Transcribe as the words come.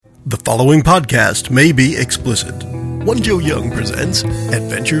The following podcast may be explicit. One Joe Young presents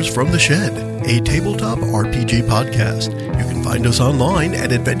Adventures from the Shed, a tabletop RPG podcast. You can find us online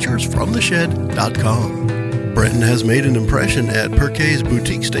at adventuresfromtheshed.com. Brenton has made an impression at Perkay's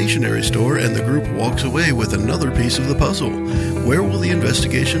boutique stationery store, and the group walks away with another piece of the puzzle. Where will the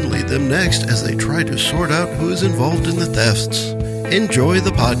investigation lead them next as they try to sort out who is involved in the thefts? Enjoy the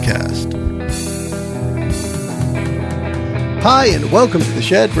podcast. Hi, and welcome to The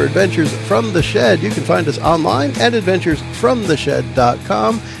Shed for Adventures from the Shed. You can find us online at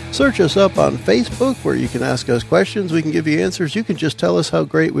adventuresfromtheshed.com. Search us up on Facebook, where you can ask us questions. We can give you answers. You can just tell us how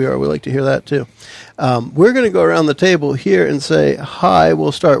great we are. We like to hear that, too. We're going to go around the table here and say hi.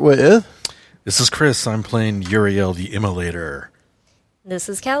 We'll start with... This is Chris. I'm playing Uriel the Immolator. This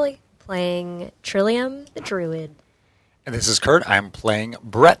is Kelly, playing Trillium the Druid. And this is Kurt. I'm playing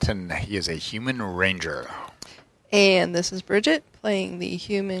Breton. He is a human ranger. And this is Bridget, playing the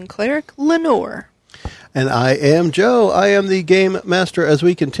human cleric, Lenore. And I am Joe. I am the game master as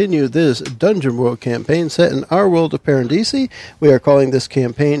we continue this Dungeon World campaign set in our world of Paradisi. We are calling this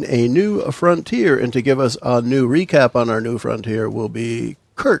campaign A New Frontier, and to give us a new recap on our new frontier will be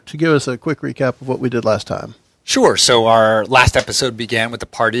Kurt to give us a quick recap of what we did last time. Sure. So our last episode began with the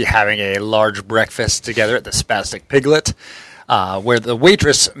party having a large breakfast together at the Spastic Piglet, where the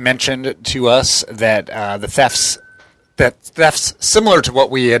waitress mentioned to us that the thefts similar to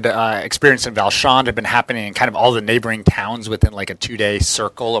what we had experienced in Valshand had been happening in kind of all the neighboring towns within like a 2-day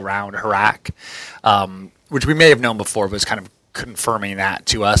circle around Harak, which we may have known before, but was kind of confirming that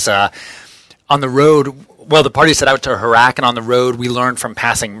to us. On the road, well, the party set out to Harak, and on the road we learned from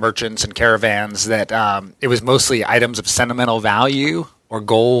passing merchants and caravans that it was mostly items of sentimental value or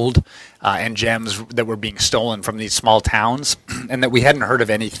gold and gems that were being stolen from these small towns, and that we hadn't heard of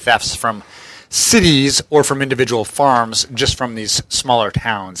any thefts from cities or from individual farms, just from these smaller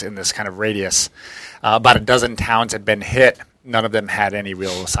towns in this kind of radius. About a dozen towns had been hit. None of them had any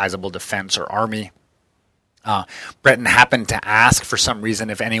real sizable defense or army. Breton happened to ask for some reason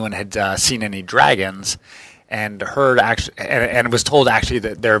if anyone had seen any dragons, and heard and was told actually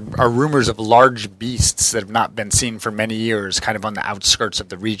that there are rumors of large beasts that have not been seen for many years, kind of on the outskirts of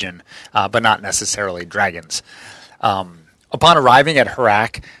the region, but not necessarily dragons. Upon arriving at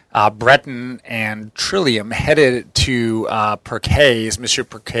Harak, Breton and Trillium headed to Monsieur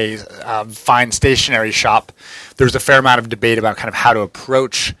Perkay's fine stationery shop. There was a fair amount of debate about kind of how to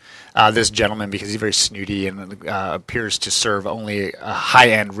approach this gentleman, because he's very snooty and appears to serve only a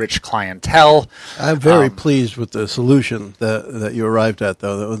high-end, rich clientele. I'm very pleased with the solution that you arrived at,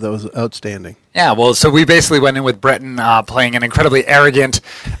 though. That was outstanding. Yeah, well, so we basically went in with Breton playing an incredibly arrogant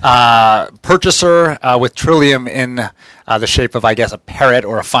purchaser with Trillium in the shape of, I guess, a parrot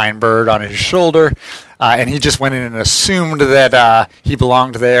or a fine bird on his shoulder. And he just went in and assumed that he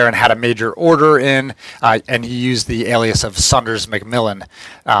belonged there and had a major order in, and he used the alias of Saunders Macmillan.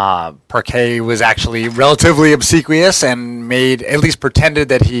 Perkay was actually relatively obsequious and at least pretended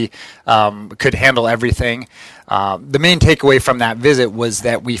that he could handle everything. The main takeaway from that visit was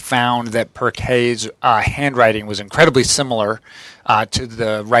that we found that Perkay's handwriting was incredibly similar to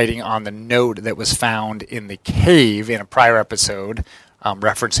the writing on the note that was found in the cave in a prior episode,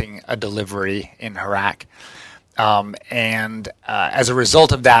 referencing a delivery in Harak. And as a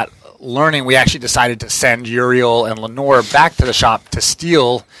result of that learning, we actually decided to send Uriel and Lenore back to the shop to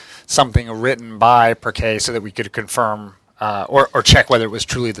steal something written by Perkay so that we could confirm or check whether it was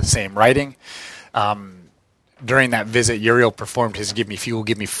truly the same writing. During that visit, Uriel performed his "Give me fuel,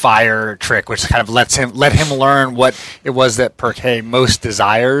 give me fire" trick, which kind of let him learn what it was that Perkay most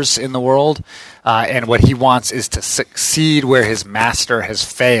desires in the world, and what he wants is to succeed where his master has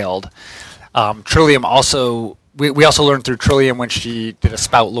failed. Trillium also, we also learned through Trillium when she did a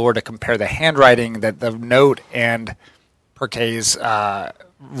spout lore to compare the handwriting that the note and Perkay's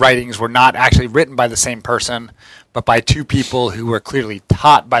writings were not actually written by the same person, but by two people who were clearly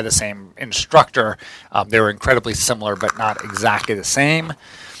taught by the same instructor. They were incredibly similar, but not exactly the same.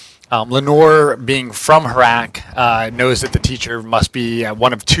 Lenore, being from Harak, knows that the teacher must be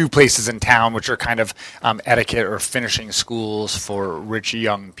one of two places in town which are kind of etiquette or finishing schools for rich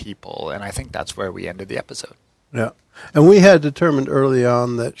young people. And I think that's where we ended the episode. Yeah. And we had determined early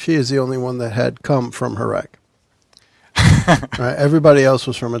on that she is the only one that had come from Harak. Right? Everybody else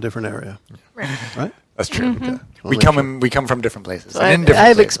was from a different area. Right? That's true. Mm-hmm. Okay. We come from different places. So I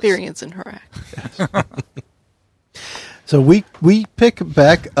have experience in Harak. Yes. So we pick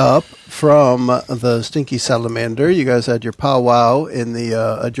back up from the Stinky Salamander. You guys had your powwow in the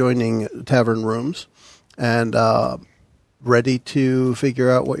adjoining tavern rooms, and ready to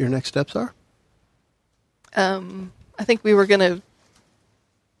figure out what your next steps are? I think we were going to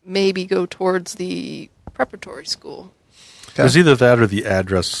maybe go towards the preparatory school. It was either that or the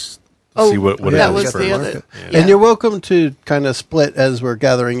address. Oh, See what that it was is for the market. other. Yeah. And you're welcome to kind of split as we're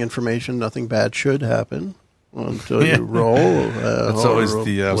gathering information. Nothing bad should happen until Yeah. you roll. That's always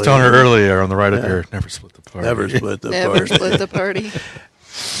the. I was telling her earlier on the right up here. Never split the party. Never split the Never party. split the party.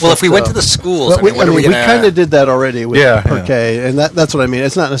 Well, if we went to the schools, But what are we we gonna... kind of did that already with Yeah, Parquet, and that's what I mean.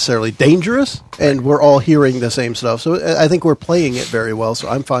 It's not necessarily dangerous, and we're all hearing the same stuff. So I think we're playing it very well, so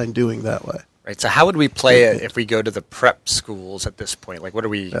I'm fine doing that way. Right. So how would we play it if we go to the prep schools at this point? Like, what are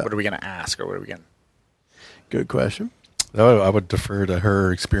we going to ask, or what are we going? Good question. I would defer to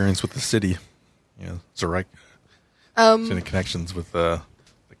her experience with the city. Zarek. Any connections with the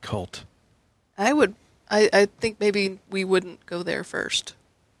cult? I think maybe we wouldn't go there first.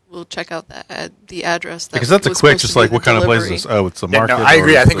 We'll check out the address. Because that's a was quick, supposed to just be like, the what kind of place delivery. is this? Oh, it's a Yeah, market. no, I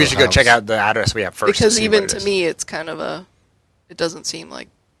agree. or I think we it's should a go check house? out the address we have first. Because see even what it to is. me, it's kind of it doesn't seem like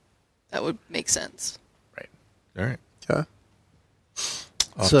that would make sense. Right. All right. Okay.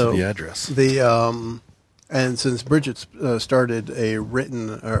 Off So to the address. And since Bridget started a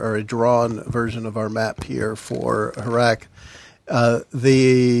written or a drawn version of our map here for Harak,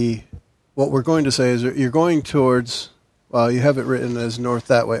 what we're going to say is you're going towards. Well, you have it written as north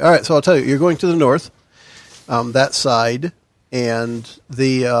that way. All right, so I'll tell you. You're going to the north, that side, and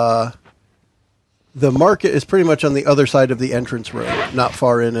the market is pretty much on the other side of the entrance road, not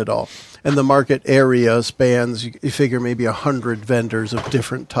far in at all. And the market area spans, you figure, maybe 100 vendors of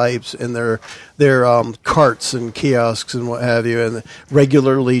different types, and their carts and kiosks and what have you, and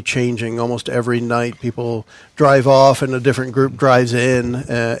regularly changing almost every night. People drive off, and a different group drives in.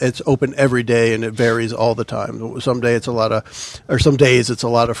 It's open every day, and it varies all the time. Some days it's a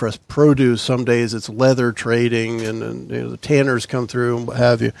lot of fresh produce. Some days it's leather trading, and the tanners come through and what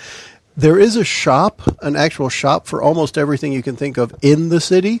have you. There is a shop, an actual shop for almost everything you can think of in the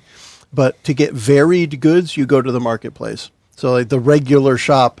city. But to get varied goods, you go to the marketplace. So like the regular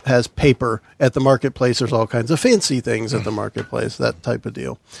shop has paper. At the marketplace, there's all kinds of fancy things at the marketplace, that type of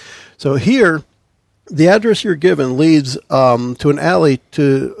deal. So here, the address you're given leads to an alley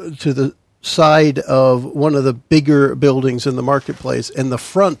to the side of one of the bigger buildings in the marketplace. And the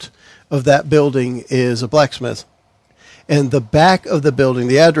front of that building is a blacksmith. And the back of the building,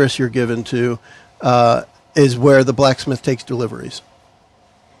 the address you're given to, is where the blacksmith takes deliveries.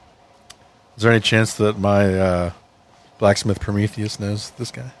 Is there any chance that my blacksmith Prometheus knows this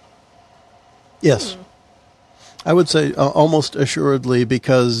guy? Yes. I would say almost assuredly,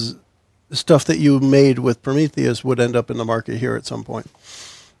 because stuff that you made with Prometheus would end up in the market here at some point.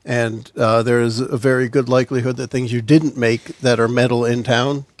 And there is a very good likelihood that things you didn't make that are metal in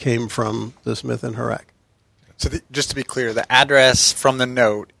town came from the smith in Harak. So just to be clear, the address from the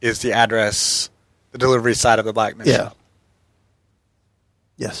note is the address, the delivery side of the blacksmith shop.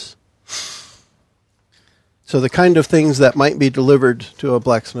 Yes. So the kind of things that might be delivered to a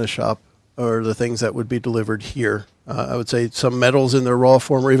blacksmith shop are the things that would be delivered here. I would say some metals in their raw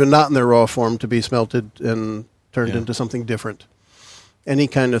form, or even not in their raw form, to be smelted and turned into something different. Any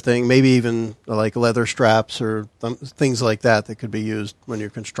kind of thing, maybe even like leather straps or things like that could be used when you're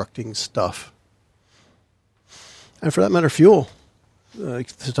constructing stuff. And for that matter, fuel.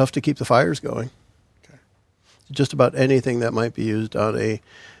 It's tough to keep the fires going. Okay. Just about anything that might be used on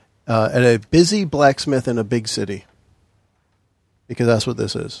at a busy blacksmith in a big city, because that's what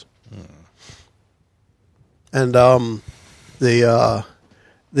this is. And the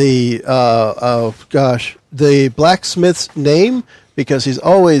blacksmith's name, because he's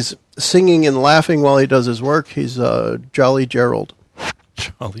always singing and laughing while he does his work, he's Jolly Gerald.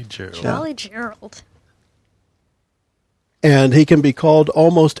 Jolly Gerald. Jolly Gerald. And he can be called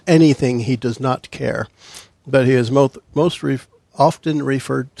almost anything. He does not care, but he is often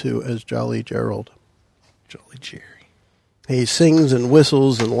referred to as Jolly Gerald. Jolly Jerry. He sings and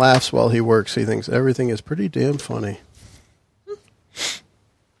whistles and laughs while he works. He thinks everything is pretty damn funny.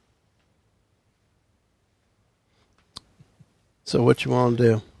 So what you want to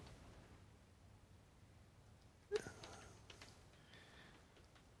do?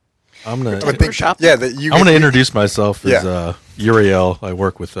 I'm gonna. I think, yeah, that you. I'm gonna introduce myself as Yeah. Uriel. I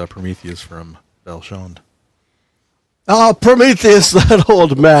work with Prometheus from Belshond. Oh, Prometheus, that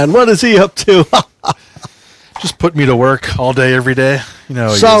old man. What is he up to? Just put me to work all day, every day. You know.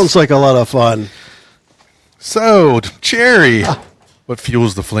 Sounds like a lot of fun. So, Jerry, what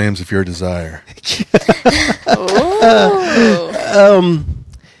fuels the flames of your desire? Oh.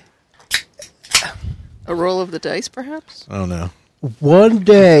 A roll of the dice, perhaps? I don't know. One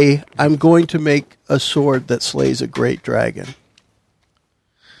day, I'm going to make a sword that slays a great dragon.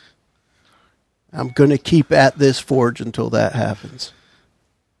 I'm going to keep at this forge until that happens.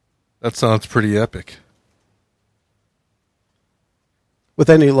 That sounds pretty epic. With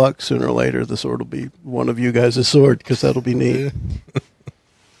any luck, sooner or later, the sword will be one of you guys' sword, because that'll be neat.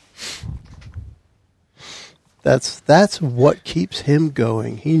 That's what keeps him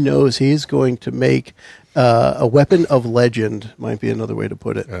going. He knows he's going to make a weapon of legend, might be another way to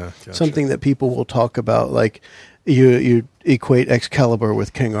put it. Gotcha. Something that people will talk about, like you equate Excalibur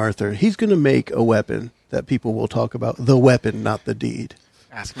with King Arthur. He's going to make a weapon that people will talk about. The weapon, not the deed.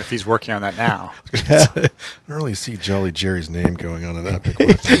 Ask him if he's working on that now. I don't really see Jolly Jerry's name going on an epic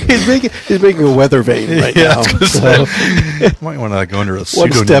weapon. he's making a weather vane right now. So. Might want to go under a One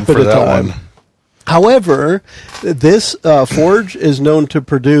pseudonym step for at a that time. one. However, this forge is known to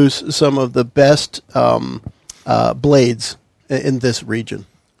produce some of the best blades in this region.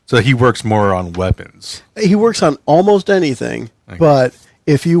 So he works more on weapons. He works on almost anything, but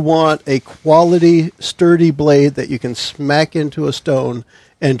if you want a quality, sturdy blade that you can smack into a stone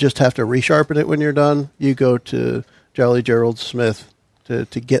and just have to resharpen it when you're done, you go to Jolly Gerald Smith to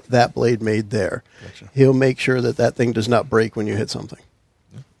get that blade made there. Gotcha. He'll make sure that thing does not break when you hit something.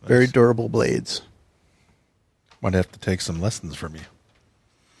 Yeah, nice. Very durable blades. Might have to take some lessons from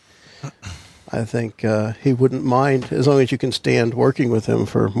you. I think he wouldn't mind as long as you can stand working with him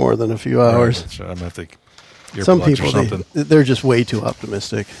for more than a few hours. Right, I'm going to have to Some earplugs people, or something. they're just way too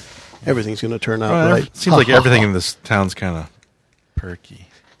optimistic. Everything's going to turn out right. It seems like everything in this town's kind of perky.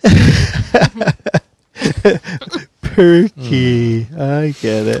 Perky. I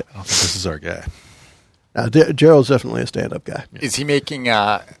get it. I don't think this is our guy. Gerald's definitely a stand-up guy, Is he making?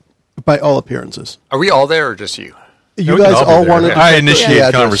 by all appearances. Are we all there or just you? You We can guys be all there. wanted. I to initiate the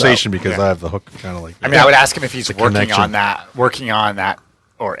address conversation out. because I have the hook kind of like. I mean, I would ask him if he's The working connection. on that,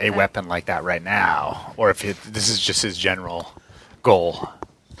 or a weapon like that right now, or if this is just his general goal.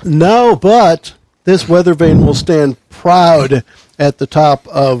 No, but this weather vane will stand proud at the top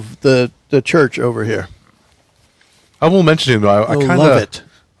of the church over here. I will mention him though. I You'll kind love of. it.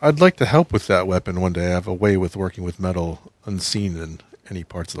 I'd like to help with that weapon one day. I have a way with working with metal unseen in any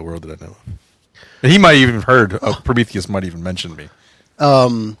parts of the world that I know of. And he might even have heard. Prometheus might even mention me.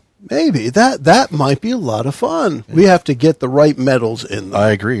 Maybe that might be a lot of fun. We have to get the right metals in them.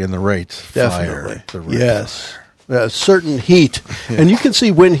 I agree. In the right Definitely. fire. The right Yes. Certain heat. And you can see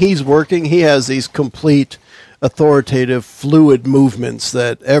when he's working, he has these complete authoritative fluid movements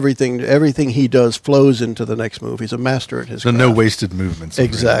that everything he does flows into the next move. He's a master at his The craft. no wasted movements.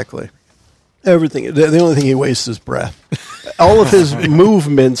 Exactly. Everything. The only thing he wastes is breath. All of his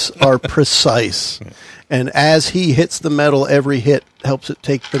movements are precise. And as he hits the metal, every hit helps it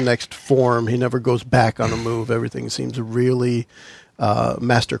take the next form. He never goes back on a move. Everything seems really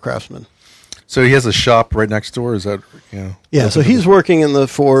master craftsman. So he has a shop right next door. Is that Yeah, so he's working in the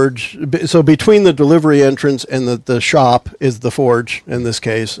forge. So between the delivery entrance and the shop is the forge in this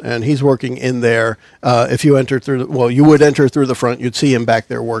case, and he's working in there. If you enter through, you would enter through the front. You'd see him back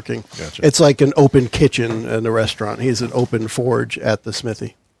there working. Gotcha. It's like an open kitchen in a restaurant. He's an open forge at the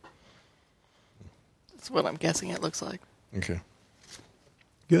smithy. That's what I'm guessing it looks like. Okay.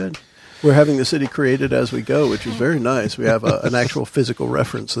 Good. We're having the city created as we go, which is very nice. We have an actual physical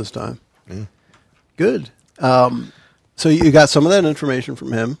reference this time. Yeah. Good. So you got some of that information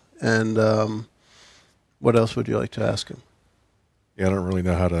from him, and what else would you like to ask him? Yeah, I don't really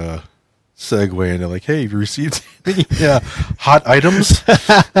know how to segue into like, hey, have you received any hot items?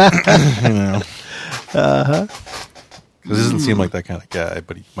 Uh-huh. Because he doesn't seem like that kind of guy,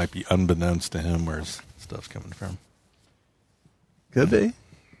 but he might be unbeknownst to him where his stuff's coming from. Could be.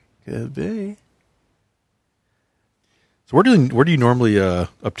 Could be. So where do you normally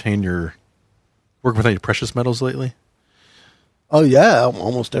obtain your work with any precious metals lately? Oh yeah,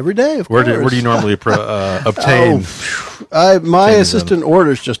 almost every day. Of Where course. do you normally obtain? My Obtain assistant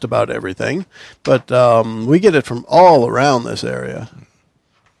orders just about everything, but we get it from all around this area.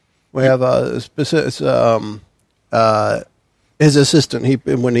 We have a specific. His assistant,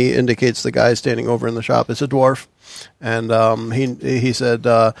 when he indicates the guy standing over in the shop, it's a dwarf, and he said,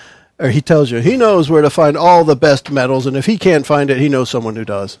 or he tells you he knows where to find all the best metals, and if he can't find it, he knows someone who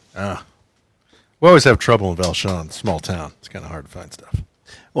does. We always have trouble in Valshan, small town. It's kind of hard to find stuff.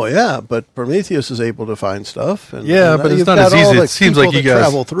 Well, yeah, but Prometheus is able to find stuff. And, Yeah, and but it's you've not got as all easy. the It seems people like you that guys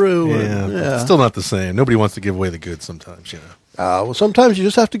travel through. Yeah, and- but it's still not the same. Nobody wants to give away the goods sometimes, well, sometimes you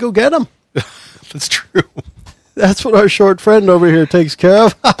just have to go get them. That's true. That's what our short friend over here takes care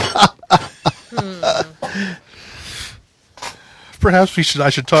of. Perhaps I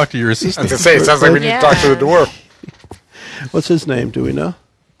should talk to your I assistant. was gonna say, it sounds like we need to talk to the dwarf. What's his name? Do we know?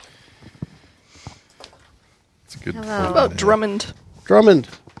 It's a good Hello. point. What about Drummond? Drummond.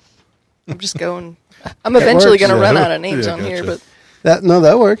 I'm just going. I'm eventually works, going to yeah. run out of names Yeah, on here, gotcha.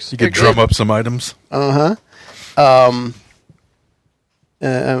 That works. You could You're drum good. up some items. I'm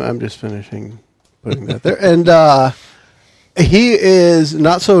just finishing putting that there. And he is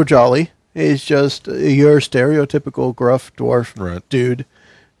not so jolly. He's just your stereotypical gruff dwarf Right. dude.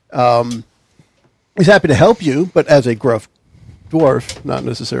 He's happy to help you, but as a gruff dwarf, not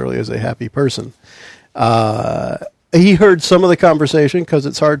necessarily as a happy person. He heard some of the conversation because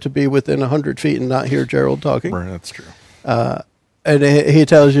it's hard to be within 100 feet and not hear Gerald talking. Right, that's true. And he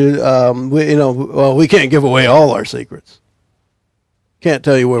tells you, we can't give away all our secrets. Can't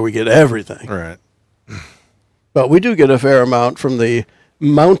tell you where we get everything. Right. But we do get a fair amount from the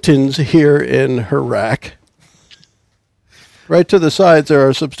mountains here in Iraq. Right to the sides, there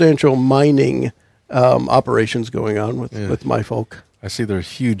are substantial mining operations going on with my folk. I see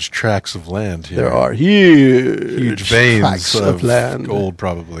there's huge tracts of land here. There are huge veins tracts of land. gold,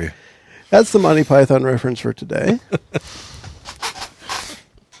 probably. That's the Monty Python reference for today.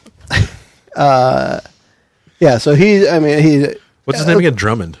 Yeah, so he's What's his name again?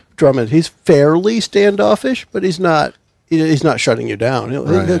 Drummond. Drummond. He's fairly standoffish, but he's not shutting you down.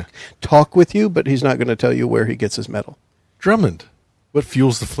 He'll talk with you, but he's not going to tell you where he gets his metal. Drummond. What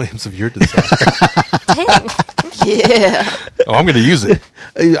fuels the flames of your desire? Dang. Yeah. Oh, I'm going to use it.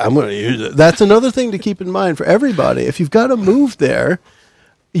 I'm going to use it. That's another thing to keep in mind for everybody. If you've got to move there,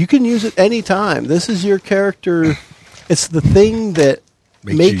 you can use it anytime. This is your character. It's the thing that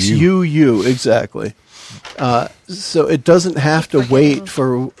makes you. Exactly. So it doesn't have to wait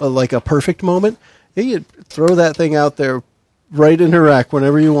for like a perfect moment. You can throw that thing out there right in Iraq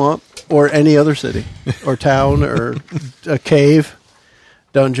whenever you want, or any other city or town or a cave,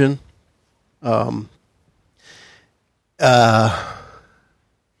 dungeon. I'll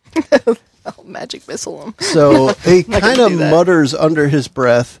magic missile him. So he not kind gonna of do that. mutters under his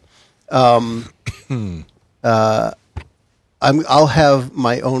breath, I'll have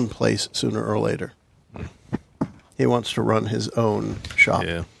my own place sooner or later. He wants to run his own shop.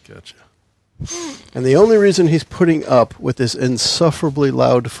 Yeah, gotcha. And the only reason he's putting up with this insufferably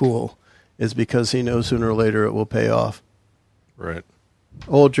loud fool is because he knows sooner or later it will pay off. Right.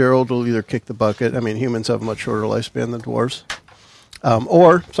 Old Gerald will either kick the bucket. I mean, humans have a much shorter lifespan than dwarves.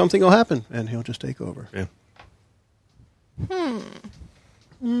 Or something will happen, and he'll just take over. Yeah.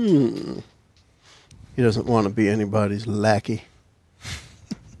 He doesn't want to be anybody's lackey.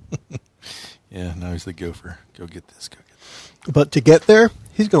 Yeah, now he's the gopher. Go get this. Go get this. But to get there,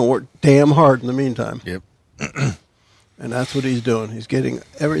 he's going to work damn hard in the meantime. Yep. And that's what he's doing. He's getting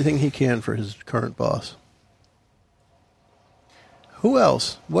everything he can for his current boss. Who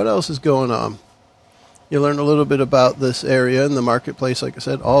else? What else is going on? You learn a little bit about this area and the marketplace. Like I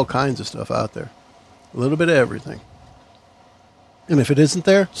said, all kinds of stuff out there. A little bit of everything. And if it isn't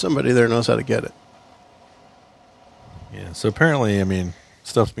there, somebody there knows how to get it. Yeah, so apparently, I mean,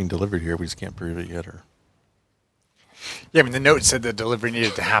 stuff's being delivered here. We just can't prove it yet. Or Yeah, I mean, the note said the delivery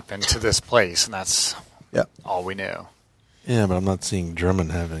needed to happen to this place, and that's Yeah. all we knew. Yeah, but I'm not seeing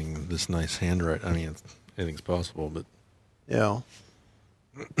Drummond having this nice handwriting. I mean, anything's possible, but You know.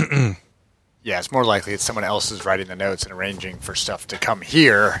 Yeah, it's more likely it's someone else is writing the notes and arranging for stuff to come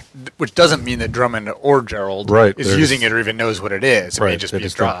here, which doesn't mean that Drummond or Gerald Right, is there's- using it or even knows what it is. It may just they be a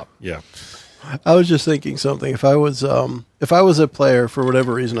drop. Yeah. I was just thinking something. If I was a player, for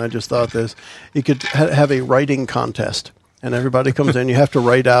whatever reason, I just thought this. You could have a writing contest, and everybody comes in. You have to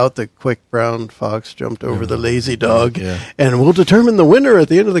write out the quick brown fox jumped over the lazy dog, Yeah. and we'll determine the winner at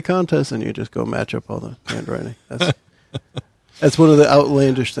the end of the contest. And you just go match up all the handwriting. That's one of the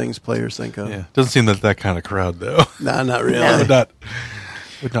outlandish things players think of. Yeah. Doesn't seem that kind of crowd, though. Nah, not really. would not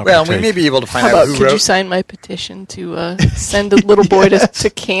Well, we partake. may be able to find How out about who could wrote. you sign my petition to send a little boy to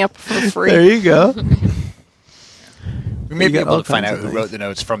camp for free? There you go. We may You be got able all to find kinds out of who things. wrote the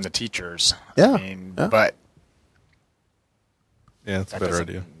notes from the teachers. Yeah, I mean, yeah. but Yeah, that's a that better doesn't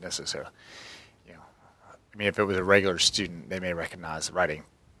idea. necessarily. You know, I mean, if it was a regular student, they may recognize the writing.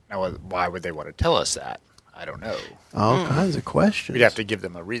 Now, why would they want to tell us that? I don't know. All kinds of questions. We'd have to give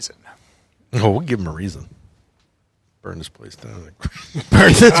them a reason. Oh, we'll give him a reason. Burn this place down.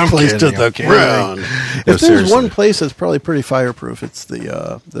 burn this I'm place to kidding, the I'm kidding. ground. No, If there's seriously. one place that's probably pretty fireproof, it's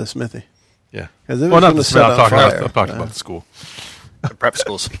the smithy. Yeah. 'Cause it Well, was not gonna the set smell. on I'm talking, fire. I'm talking about the school. The prep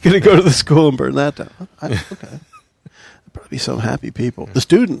schools. Gonna go to the school and burn that down. Okay. There'll probably be some happy people. The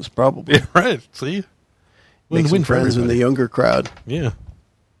students probably. Yeah, right. See? Make some Win-win for friends in the everybody. younger crowd. Yeah.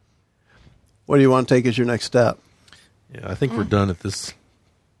 What do you want to take as your next step? Yeah, I think we're done at this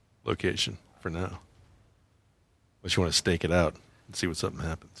location for now. Unless you want to stake it out and see what something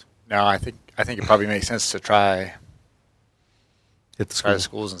happens. No, I think it probably makes sense to try Hit the try school. the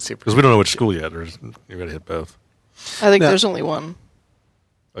schools and see if Because we don't know which school yet. You got to hit both. I think Now- there's only one.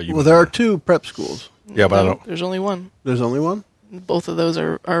 Oh, you Well, there are 2 prep schools. Yeah, but I No, don't. there's only one. There's only one? Both of those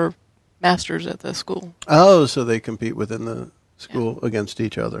are masters at the school. Oh, so they compete within the school against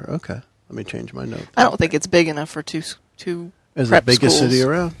each other. Okay. Let me change my note. I don't think it's big enough for two Is it the prep biggest schools. city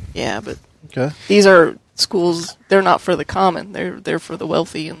around? Yeah, but Okay. these are schools. They're not for the common. They're for the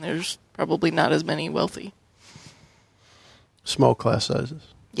wealthy, and there's probably not as many wealthy. Small class sizes.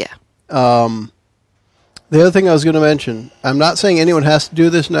 Yeah. The other thing I was going to mention, I'm not saying anyone has to do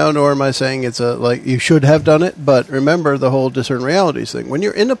this now, nor am I saying it's you should have done it, but remember the whole discern realities thing. When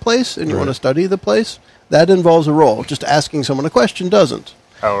you're in a place and you want to study the place, that involves a roll. Just asking someone a question doesn't.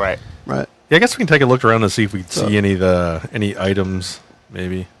 Oh, right. Right. Yeah, I guess we can take a look around and see if we can see any items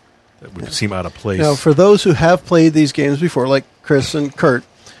maybe that would seem out of place. Now, for those who have played these games before, like Chris and Kurt,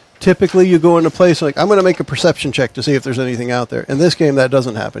 typically you go into a place like, I'm going to make a perception check to see if there's anything out there. In this game, that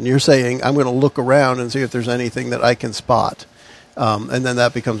doesn't happen. You're saying, I'm going to look around and see if there's anything that I can spot. And then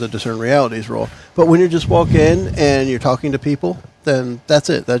that becomes a discern realities roll. But when you just walk in and you're talking to people, then that's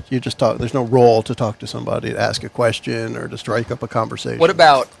it. That you just talk. There's no role to talk to somebody, to ask a question, or to strike up a conversation. What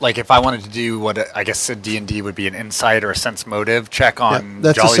about, like, if I wanted to do what I guess a D&D would be an insight or a sense motive check on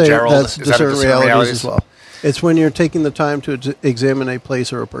that's Jolly the same, Gerald? That's Is that a discern realities as well. It's when you're taking the time to examine a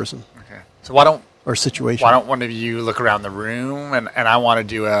place or a person Okay. So why don't situation. one of you look around the room and I want to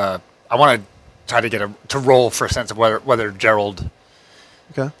do I want to try to get to roll for a sense of whether Gerald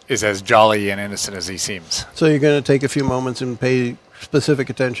Okay. is as jolly and innocent as he seems. So you're going to take a few moments and pay specific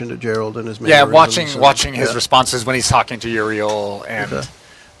attention to Gerald and his Yeah, mannerisms watching and- his responses when he's talking to Uriel and Okay.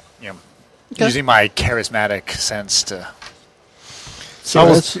 Okay. using my charismatic sense to. So I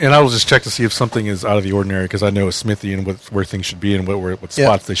that's- will just check to see if something is out of the ordinary because I know a smithy and where things should be and what Yeah.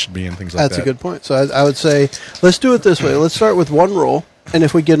 spots they should be and things like That's that. a good point. So I would say let's do it this way. Let's start with one roll, and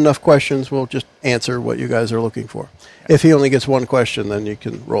if we get enough questions, we'll just answer what you guys are looking for. If he only gets one question, then you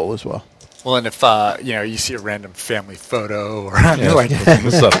can roll as well. Well, and if you see a random family photo or Yeah, like,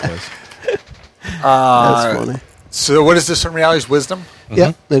 this is out of place. That's funny. so what is this in reality's wisdom?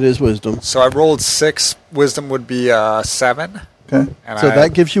 Yeah, it is wisdom. So I rolled 6. Wisdom would be 7. Okay. And So I-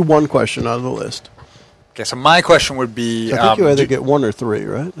 that gives you one question out of the list. Okay, so my question would be, I think you either get 1 or 3,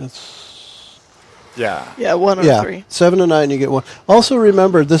 right? That's yeah. Yeah, 1 or yeah. 3. 7 to 9, you get 1. Also,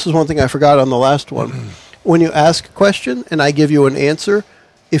 remember, this is one thing I forgot on the last one. When you ask a question and I give you an answer,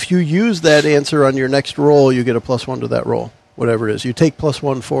 if you use that answer on your next roll, you get a +1 to that roll, whatever it is. You take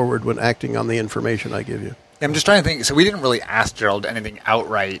 +1 forward when acting on the information I give you. I'm just trying to think. So we didn't really ask Gerald anything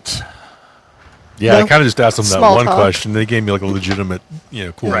outright. Yeah, No. I kind of just asked them that Small one talk. question. They gave me like a legitimate,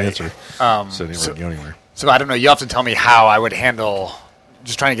 cool Right. answer. So they weren't going anywhere. So I don't know. You have to tell me how I would handle.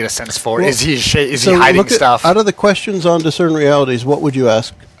 Just trying to get a sense for. Well, Is he So hiding look at- stuff? out of the questions on Discern Realities, what would you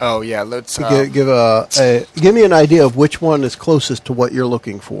ask? Oh yeah, let's Give me an idea of which one is closest to what you're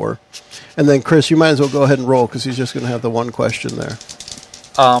looking for. And then, Chris, you might as well go ahead and roll because he's just going to have the one question there.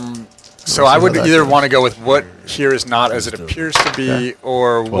 So I would how that either goes. want to go with what here is not as it appears to be, Okay.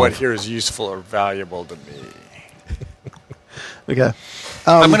 or what 12. here is useful or valuable to me. Okay.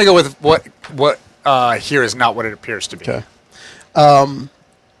 I'm going to go with what here is not what it appears to be. Okay.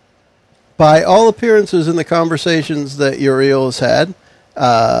 By all appearances in the conversations that Uriel has had,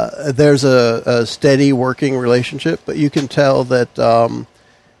 there's a steady working relationship, but you can tell that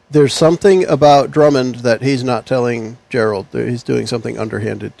there's something about Drummond that he's not telling Gerald. He's doing something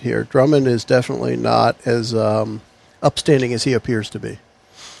underhanded here. Drummond is definitely not as upstanding as he appears to be.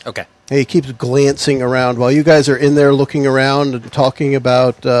 Okay. He keeps glancing around while you guys are in there looking around and talking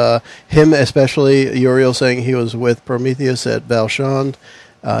about him, especially Uriel saying he was with Prometheus at Valshand.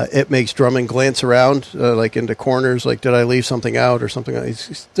 It makes Drummond glance around, like into corners, like, did I leave something out or something?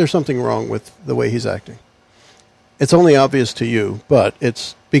 There's something wrong with the way he's acting. It's only obvious to you, but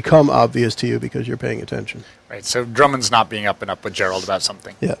it's become obvious to you because you're paying attention. Right. So Drummond's not being up and up with Gerald about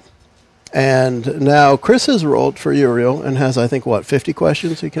something. Yeah. And now Chris has rolled for Uriel and has, I think, 50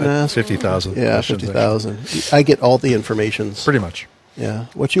 questions he can ask? 50,000. Yeah, questions, 50,000. I get all the information. Pretty much. Yeah,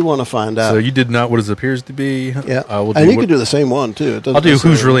 what you want to find out. So you did not what it appears to be. Yeah, I will do and you what- can do the same one too. It doesn't I'll do who's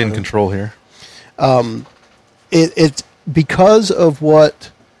necessarily really in matter. control here. It's because of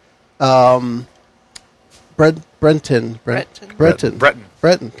what Brenton.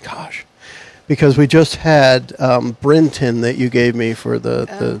 Breton. Gosh, because we just had Brenton that you gave me for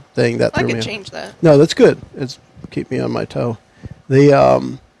the thing that I threw me can off. change that. No, that's good. It's keep me on my toe.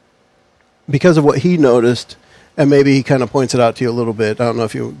 The because of what he noticed, and maybe he kind of points it out to you a little bit. I don't know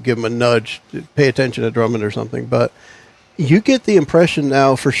if you give him a nudge, pay attention to Drummond or something, but you get the impression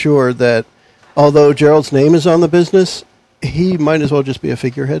now for sure that although Gerald's name is on the business, he might as well just be a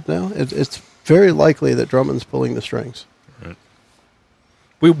figurehead now. It's very likely that Drummond's pulling the strings.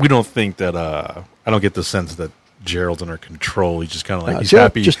 We don't think that. I don't get the sense that Gerald's under control. He's just kind of like he's Gerald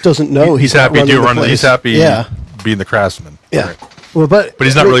happy. just doesn't know He's he's not happy running the running. He's place. happy. Yeah. Being the craftsman. Yeah. Right. Well, but But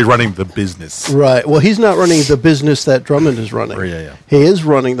he's not really running the business. right. Well, he's not running the business that Drummond is running. Oh, yeah. He is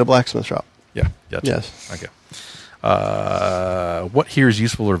running the blacksmith shop. Yeah. Gotcha. Yes. Okay. What here is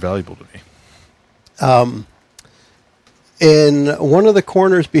useful or valuable to me? In one of the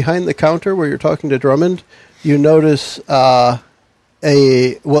corners behind the counter where you're talking to Drummond, you notice what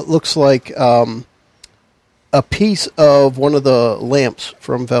looks like a piece of one of the lamps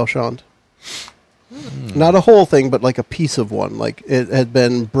from Valchand. Not a whole thing, but like a piece of one. Like it had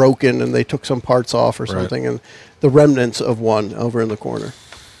been broken and they took some parts off or something, and the remnants of one over in the corner.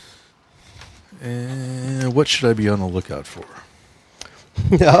 And what should I be on the lookout for?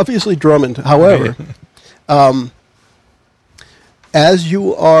 Yeah, obviously Drummond. However, as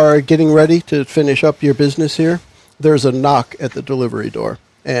you are getting ready to finish up your business here, there's a knock at the delivery door,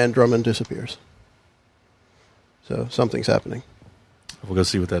 and Drummond disappears. So something's happening. We'll go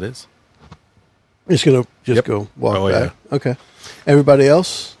see what that is. You're just going to Yep. go walk Oh, back? Okay. Everybody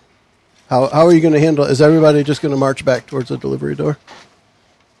else? How are you going to handle it? Is everybody just going to march back towards the delivery door?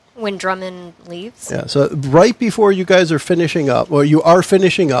 When Drummond leaves. Yeah, so right before you guys are finishing up, or you are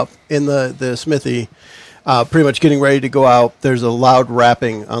finishing up in the smithy, pretty much getting ready to go out, there's a loud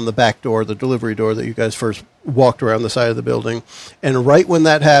rapping on the back door, the delivery door that you guys first walked around the side of the building. And right when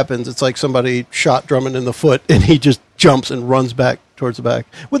that happens, it's like somebody shot Drummond in the foot, and he just jumps and runs back towards the back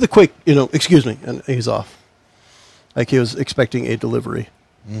with a quick, excuse me, and he's off. Like he was expecting a delivery.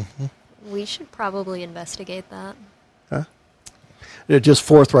 We should probably investigate that. It just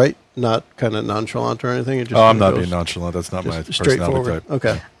forthright, not kind of nonchalant or anything. It just I'm kinda not goes being nonchalant. That's not my just personality straightforward. type.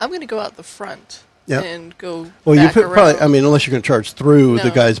 Okay. I'm going to go out the front Yeah. and go Well, you back put around. probably. I mean, unless you're going to charge through the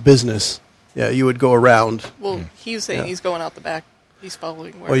No. guy's business, yeah, you would go around. Well, he's saying Yeah. he's going out the back. He's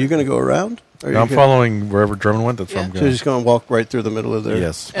following where. Well, you're going to go around. Or No, you I'm gonna- following wherever Drummond went. That's where Yeah. I'm So you're going. just going to walk right through the middle of there.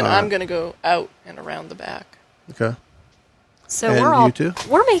 Yes. And All I'm right. going to go out and around the back. Okay. So And we're all you too?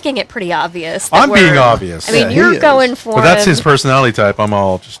 we're making it pretty obvious. That I'm we're- being obvious. I mean, Yeah, he you're is. going for But that's him. his personality type. I'm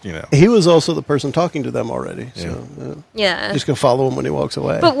all just, He was also the person talking to them already. So Yeah. just going to follow him when he walks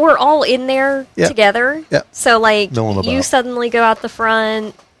away. But we're all in there Yeah. together. Yeah. So like No one you about. suddenly go out the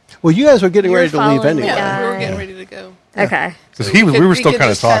front. well, you guys were getting You're ready to leave following the anyway. guy. We were getting ready to go. Okay. because So we were still could kind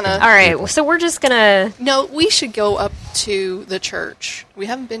of just talking. kinda- All right. So we're just gonna. No, we should go up to the church. We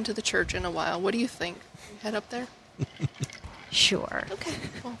haven't been to the church in a while. What do you think? We head up there? Sure. Okay.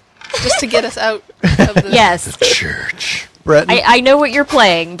 Well, just to get us out of the... Yes. Church. Breton, I know what you're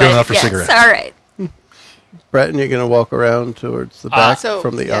playing, but Going out for yes. cigarettes. All right. Breton, you're going to walk around towards the back So,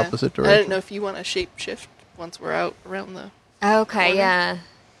 from the yeah. opposite I direction. didn't know if you want to shape shift once we're out around the... Okay. Corner. Yeah.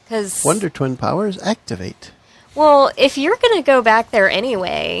 Because Wonder Twin powers activate. well, if you're gonna go back there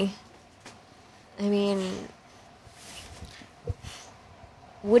anyway, I mean,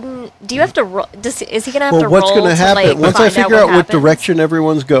 do you have to roll? Is he gonna have to Well, what's roll going to happen like, once I find figure out what happens? direction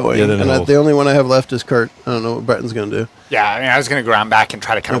everyone's going? Yeah, then and it'll- the only one I have left is Kurt. I don't know what Breton's going to do. Yeah, I mean, I was going to go around back and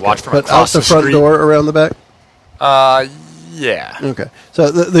try to kind of Okay. watch from But across out the front street. door, around the back. Yeah. Okay.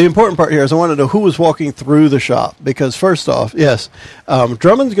 So the important part here is I want to know who was walking through the shop, because first off, yes,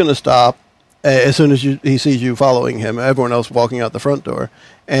 Drummond's going to stop as soon as he sees you following him. Everyone else walking out the front door,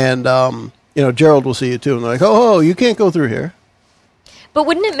 and Gerald will see you too, and they're like, "Oh, you can't go through here." But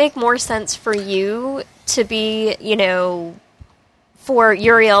wouldn't it make more sense for you to be, for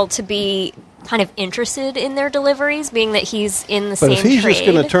Uriel to be kind of interested in their deliveries, being that he's in the But same if he's trade? just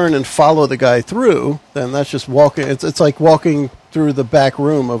going to turn and follow the guy through, then that's just walking. It's like walking through the back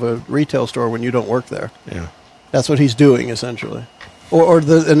room of a retail store when you don't work there. Yeah. That's what he's doing, essentially. Or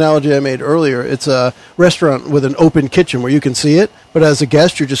the analogy I made earlier, it's a restaurant with an open kitchen where you can see it, but as a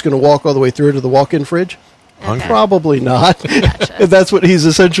guest, you're just going to walk all the way through to the walk-in fridge? Okay. Probably not. Gotcha. That's what he's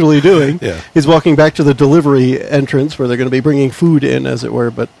essentially doing. Yeah. He's walking back to the delivery entrance where they're going to be bringing food in, as it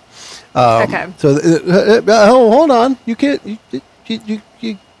were. But Okay. so hold on, you can't. You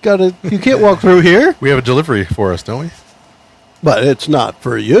gotta. You can't walk through here. We have a delivery for us, don't we? But it's not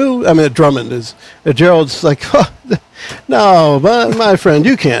for you. I mean, Drummond is. Gerald's like, no, my friend,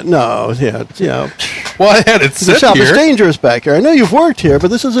 you can't. No, yeah. Well, I had it The set shop is here. dangerous back here. I know you've worked here, but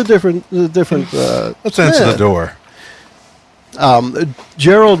this is a different. Let's answer yeah. the door.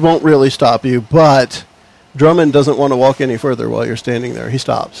 Gerald won't really stop you, but Drummond doesn't want to walk any further while you're standing there. He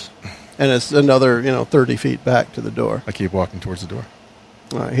stops, and it's another 30 feet back to the door. I keep walking towards the door.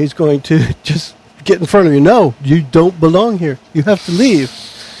 All right, he's going to just get in front of you. No, you don't belong here. You have to leave.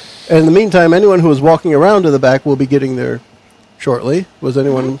 And in the meantime, anyone who is walking around to the back will be getting there shortly.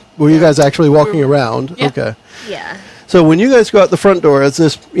 Were you guys actually walking around? Yeah. Okay. Yeah. So when you guys go out the front door, as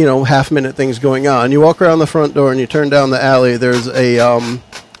this half-minute thing's going on, you walk around the front door and you turn down the alley. There's a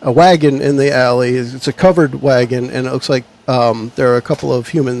wagon in the alley. It's a covered wagon, and it looks like there are a couple of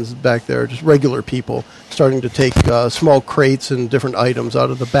humans back there, just regular people, starting to take small crates and different items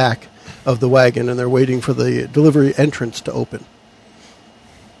out of the back of the wagon, and they're waiting for the delivery entrance to open.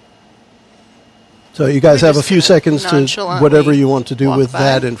 So you guys We have a just few seconds to nonchalantly whatever you want to do walk with by.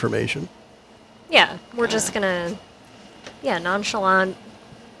 that information. Yeah, we're just gonna, nonchalant.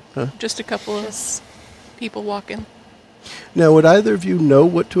 Just a couple of Just people walking. Now, would either of you know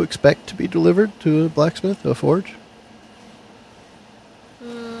what to expect to be delivered to a blacksmith, a forge?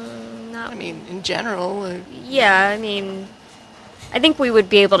 not. I mean, in general, Yeah, I mean, I think we would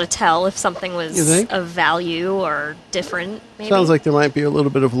be able to tell if something You was think? of value or different. Maybe. Sounds like there might be a little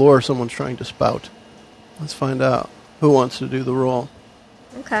bit of lore someone's trying to spout. Let's find out. Who wants to do the roll?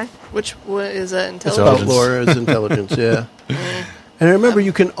 Okay. what is that? Spout Intelligence. lore is intelligence, yeah. And remember,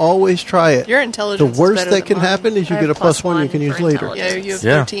 you can always try it. Your The intelligence. worst is better that than can mine. happen is you I get a have plus +1 you one can use for later. intelligence. Yeah, you have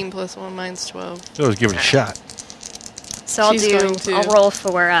Yeah. 13 plus 1, mine's 12. So let's give it a shot. So I'll She's going do. to- I'll roll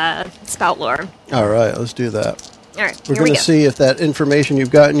for spout lore. All right, let's do that. All right. We're here we going go. to see if that information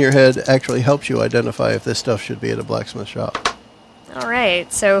you've got in your head actually helps you identify if this stuff should be at a blacksmith shop. All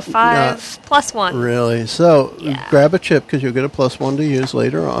right. So 5 plus 1. Really? So Yeah. grab a chip because you'll get a +1 to use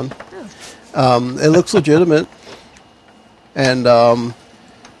later on. It looks legitimate, and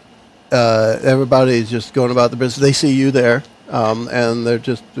everybody's just going about the business. They see you there, and they're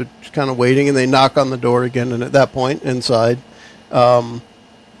just kind of waiting, and they knock on the door again. And at that point, inside,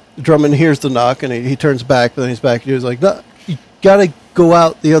 Drummond hears the knock, and he turns back, but then he's back. He's like, "No, you got to go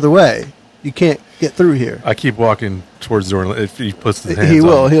out the other way. You can't get through here." I keep walking towards the door. If he puts his hands He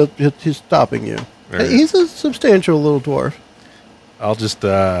will. on it, He's stopping you. Right. He's a substantial little dwarf. I'll just,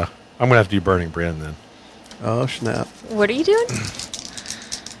 I'm going to have to do Burning Brand then. Oh, snap. What are you doing?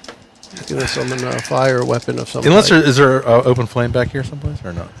 He's going to summon a fire weapon of some Unless type. is there open flame back here someplace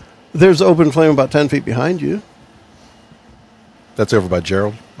or not? There's open flame about 10 feet behind you. That's over by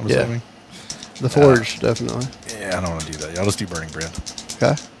Gerald, I'm Yeah. assuming. The forge, definitely. Yeah, I don't want to do that. I'll just do Burning Brand.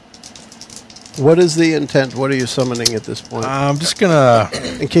 Okay. What is the intent? What are you summoning at this point? I'm just going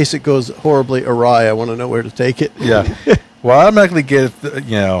to, In case it goes horribly awry, I want to know where to take it. yeah. Well, I automatically get,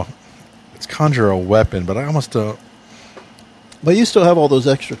 it's conjure a weapon, but I almost don't. But you still have all those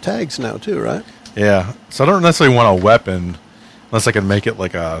extra tags now, too, right? Yeah. So I don't necessarily want a weapon unless I can make it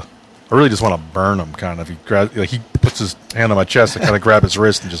like a. I really just want to burn him, kind of. He puts his hand on my chest and kind of grab his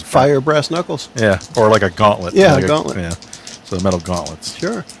wrist and just Fire brass knuckles. Yeah, or like a gauntlet. Yeah, like a gauntlet. Yeah. So metal gauntlets.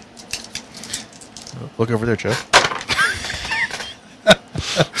 Sure. Look over there, Joe.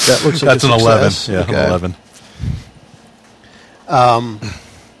 That looks like That's a an 11. success. Yeah, Okay. an 11.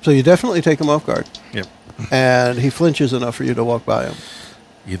 So you definitely take him off guard. Yep. And he flinches enough for you to walk by him.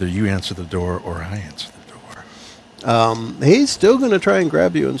 Either you answer the door or I answer the door. He's still going to try and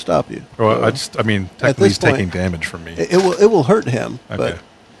grab you and stop you. Well, So I mean, at technically this he's taking point, damage from me. it will hurt him. Okay.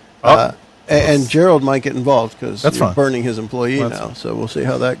 But and Gerald might get involved because That's you're fine. burning his employee Well, that's now. fine. So we'll see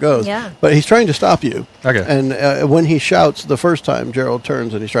how that goes. Yeah. But he's trying to stop you. Okay. And when he shouts the first time, Gerald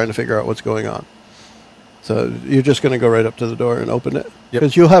turns and he's trying to figure out what's going on. So you're just going to go right up to the door and open it? Yep.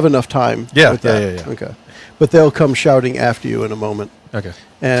 Because you'll have enough time. Yeah, with yeah, that. yeah. Okay. But they'll come shouting after you in a moment. Okay.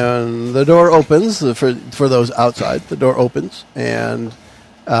 And the door opens for those outside. The door opens, and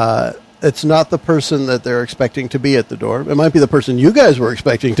it's not the person that they're expecting to be at the door. It might be the person you guys were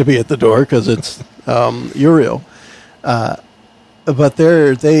expecting to be at the door because it's Uriel. But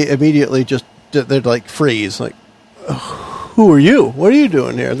they immediately they're like freeze, like, who are you? What are you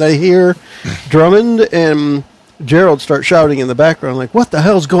doing here? They hear Drummond and Gerald start shouting in the background, like, what the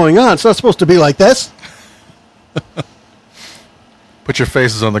hell's going on? It's not supposed to be like this. Put your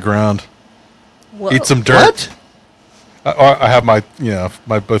faces on the ground. Whoa. Eat some dirt. What? I have my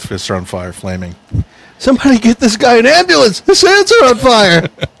both fists are on fire, flaming. Somebody get this guy an ambulance. His hands are on fire.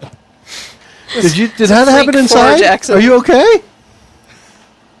 Did that happen freak inside? for Jackson. Are you okay?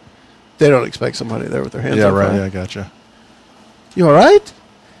 They don't expect somebody there with their hands Yeah, on right. fire. Yeah, I gotcha. You all right?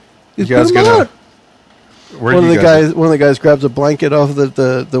 You put guys him gonna? out. Where One do of you the guys? guys. One of the guys grabs a blanket off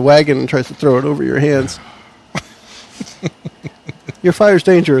the wagon and tries to throw it over your hands. Your fire's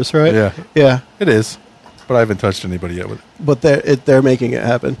dangerous, right? Yeah. Yeah, It is, but I haven't touched anybody yet with it. but they're making it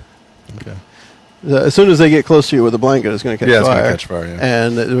happen. Okay. As soon as they get close to you with a blanket, it's going to catch Yeah, it's fire. gonna catch fire, yeah.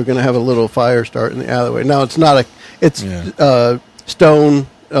 And we're going to have a little fire start in the alleyway. Now it's not it's Yeah. stone,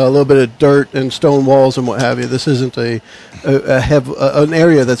 a little bit of dirt and stone walls and what have you. This isn't an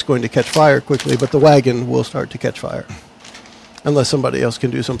area that's going to catch fire quickly, but the wagon will start to catch fire, unless somebody else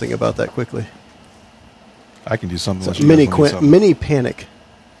can do something about that quickly. I can do something. So unless you guys wanna do something. mini panic.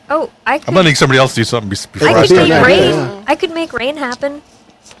 Oh, I could. I'm letting somebody else do something before I I could start. make Yeah, rain. yeah. I could make rain happen.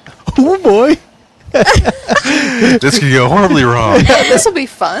 Oh boy! This could go horribly wrong. This will be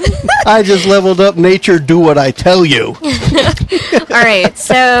fun. I just leveled up nature. Do what I tell you. All right,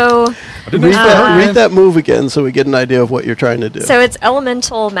 so Read that move again, so we get an idea of what you're trying to do. it's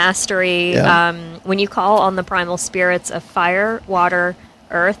elemental mastery. Yeah. When you call on the primal spirits of fire, water,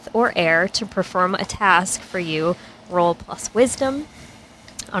 earth, or air to perform a task for you, roll plus wisdom.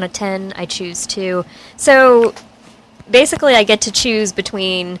 On a 10, I choose 2. So basically, I get to choose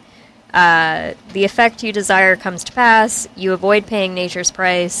between the effect you desire comes to pass, you avoid paying nature's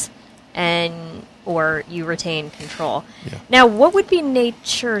price, or you retain control. Yeah. Now, what would be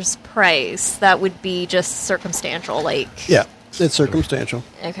nature's price? That would be just circumstantial, like... Yeah, it's circumstantial.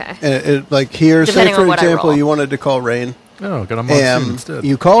 Okay. And like here, say Depending for on what I example, roll. you wanted to call rain, No, got a monsoon and instead.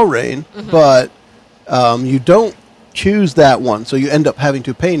 you call rain, but you don't choose that one, so you end up having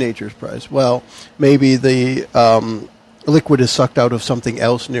to pay nature's price. Well, maybe the liquid is sucked out of something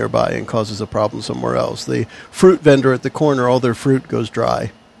else nearby and causes a problem somewhere else. The fruit vendor at the corner, all their fruit goes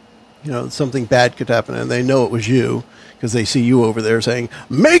dry. You know, something bad could happen, and they know it was you because they see you over there saying,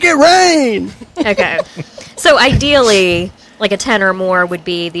 "Make it rain!" Okay. So ideally, like a 10 or more would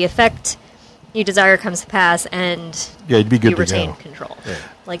be the effect you desire comes to pass, and Yeah, you'd be good you to retain go. control. Yeah.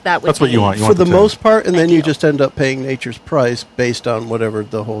 Like that would That's what be- you want. You For want the 10. most part, and then you Ideal. just end up paying nature's price based on whatever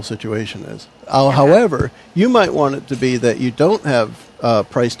the whole situation is. However, you might want it to be that you don't have a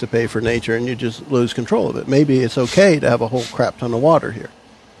price to pay for nature and you just lose control of it. Maybe it's okay to have a whole crap ton of water here.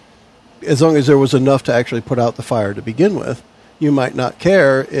 As long as there was enough to actually put out the fire to begin with, you might not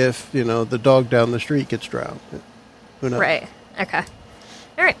care if, you know, the dog down the street gets drowned. Who knows? Right. Okay.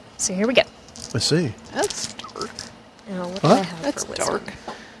 All right. So here we go. Let's see. That's dark. Now, what What? do I have That's for wisdom? dark.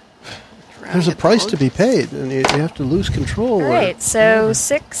 There's a price to be paid, and you have to lose control. All or- right. So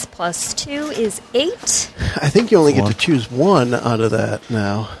 6 plus 2 is 8. I think you only get One. to choose one out of that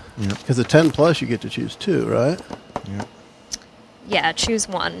now. Yep. Because at 10 plus, you get to choose 2, right? Yeah. Yeah, choose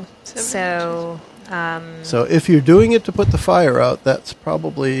 1. So, So if you're doing it to put the fire out, that's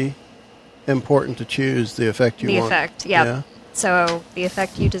probably important to choose the effect you the want. effect. Yep. So the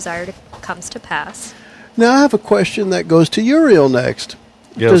effect you desire comes to pass. Now I have a question that goes to Uriel next.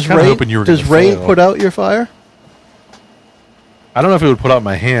 Yeah, I was kinda hoping you were does gonna rain fail. put out your fire? I don't know if it would put out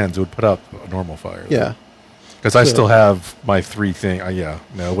my hands. It would put out a normal fire. Yeah. Because I So- still have my 3 thing. Yeah.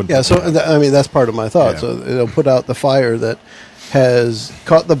 No, it wouldn't. Yeah, put so it out. I mean that's part of my thought. Yeah. So it'll put out the fire that has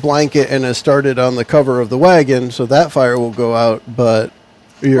caught the blanket and has started on the cover of the wagon, so that fire will go out, but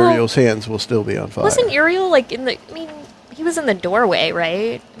Uriel's hands will still be on fire. Wasn't Uriel like in the? I mean, he was in the doorway,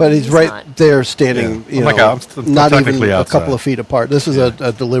 right? But he's right not. there standing, Yeah. you I'm like, know, I'm not even technically a couple outside. of feet apart. This is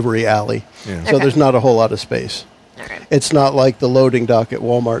a delivery alley, Yeah. so Okay. there's not a whole lot of space. All right. It's not like the loading dock at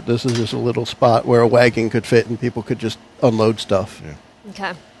Walmart. This is just a little spot where a wagon could fit and people could just unload stuff. Yeah.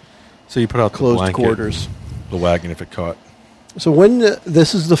 Okay. So you put out the Closed blanket, quarters. the wagon if it caught. So when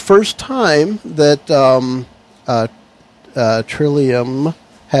this is the first time that Trillium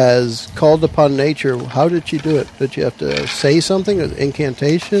has called upon nature, how did she do it? Did she have to say something?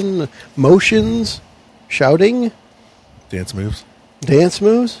 Incantation? Motions? Shouting? Dance moves. Dance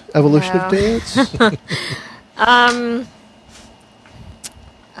moves? Evolution Wow. of dance?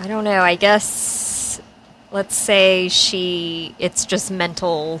 I don't know. I guess let's say it's just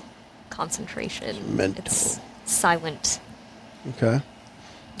mental concentration. Mental. It's silent. Okay.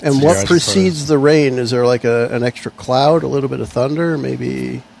 And So what yeah, I precedes suppose- the rain? Is there like an extra cloud, a little bit of thunder,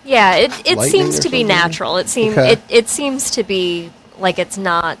 maybe? Yeah, it Lightning seems or to be something? natural. It seems Okay. it seems to be like it's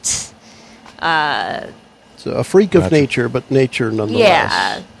not. So a freak of Gotcha. nature, but nature nonetheless.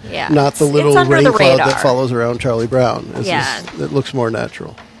 Yeah, yeah. Not the It's little under rain the cloud that radar. follows around Charlie Brown. Yeah. It looks more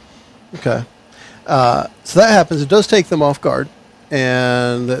natural. Okay. So that happens. It does take them off guard.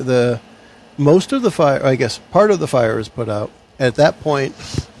 And the most of the fire, I guess part of the fire is put out. At that point,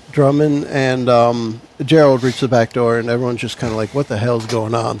 Drummond and Gerald reach the back door, and everyone's just kind of like, what the hell's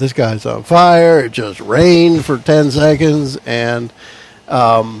going on? This guy's on fire. It just rained for 10 seconds. And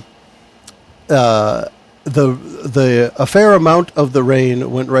a fair amount of the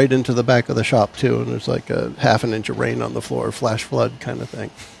rain went right into the back of the shop, too. And there's like a half an inch of rain on the floor, flash flood kind of thing.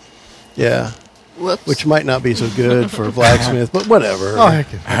 Yeah. Whoops. Which might not be so good for a blacksmith, but whatever.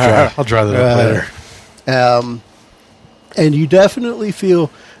 I'll dry that up later. And you definitely feel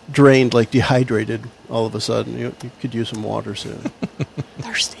drained, like dehydrated all of a sudden. You could use some water soon.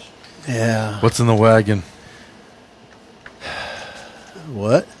 Thirsty. Yeah. What's in the wagon?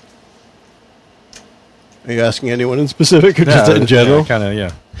 What? Are you asking anyone in specific or just in general? Kind of,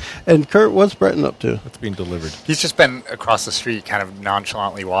 yeah. And Kurt, what's Breton up to? It's being delivered. He's just been across the street, kind of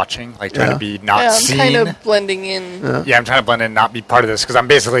nonchalantly watching, like trying Yeah. to be not Yeah, I'm seen. kind of blending in. Yeah, I'm trying to blend in, not be part of this, because I'm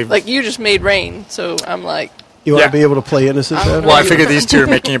basically. Like, you just made rain, so I'm like, You want Yeah. to be able to play innocent I don't then? know. well, I figure these two are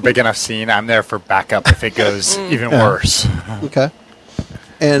making a big enough scene. I'm there for backup if it goes even worse. Okay.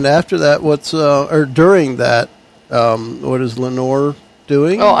 And after that, or during that, what is Lenore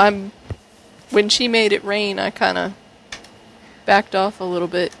doing? when she made it rain, I kind of backed off a little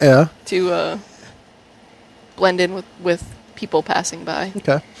bit Yeah. to blend in with people passing by. Okay.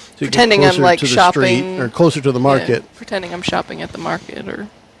 So you get Pretending I'm, closer like, to the shopping. street, or closer to the market. Yeah, pretending I'm shopping at the market or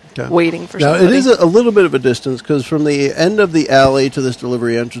Okay. waiting for Now, somebody. it is a little bit of a distance because from the end of the alley to this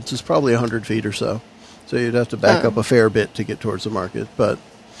delivery entrance is probably 100 feet or so. So you'd have to back Oh. up a fair bit to get towards the market. But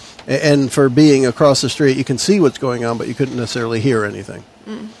and for being across the street, you can see what's going on, but you couldn't necessarily hear anything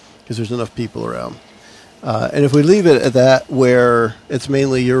because there's enough people around. And if we leave it at that, where it's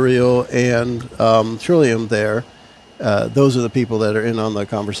mainly Uriel and Trillium there, those are the people that are in on the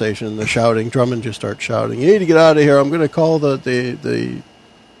conversation. They're shouting. Drummond just starts shouting, "You need to get out of here! I'm going to call the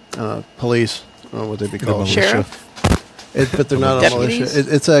police." I don't know what they'd be called. militia. Sheriff? But they're not a Deputies?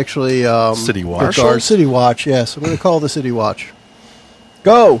 militia. It's actually City the Watch. guard. City Watch. Yes, I'm going to call the City Watch.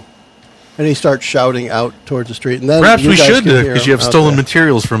 Go! And he starts shouting out towards the street. And then Perhaps you we guys should, can hear because him you have out stolen there.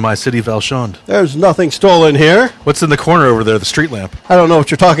 materials from my city, Valchonde. There's nothing stolen here. What's in the corner over there? The street lamp. I don't know what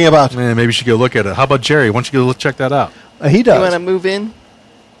you're talking about. Maybe you should go look at it. How about Jerry? Why don't you go check that out? He You does. want to move in?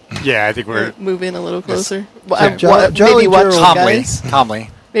 Yeah, I think we're Move in a little closer? Jolly Maybe watch Gerald. the calmly. guys. Calmly.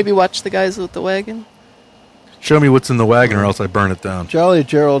 Maybe watch the guys with the wagon. Show me what's in the wagon, or else I burn it down. Jolly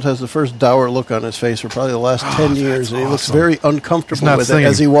Gerald has the first dour look on his face for probably the last 10 years, and he looks awesome. very He's uncomfortable not with it singing.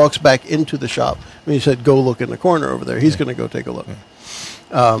 as he walks back into the shop. I mean, he said, go look in the corner over there. He's going to go take a look.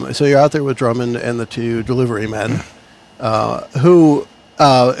 So you're out there with Drummond and the two delivery men, who,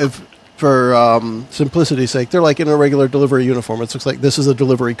 if for simplicity's sake, they're like in a regular delivery uniform. It looks like this is a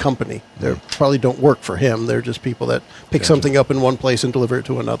delivery company. They probably don't work for him. They're just people that pick something up in one place and deliver it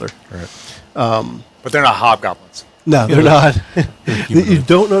to another. Right. But they're not hobgoblins. No, they're not. You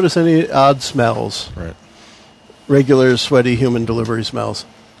don't notice any odd smells. Right. Regular, sweaty human delivery smells.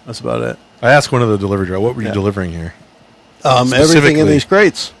 That's about it. I asked one of the delivery drivers, what were Yeah. you delivering here? Everything in Specifically. these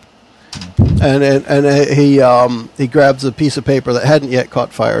crates. And he grabs a piece of paper that hadn't yet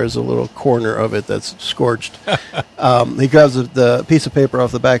caught fire. There's a little corner of it that's scorched. He grabs the piece of paper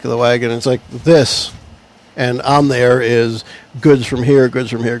off the back of the wagon, and it's like this. And on there is goods from here, goods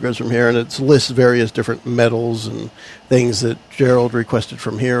from here, goods from here, and it lists various different metals and things that Gerald requested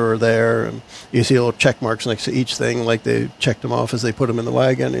from here or there. And you see little check marks next to each thing, like they checked them off as they put them in the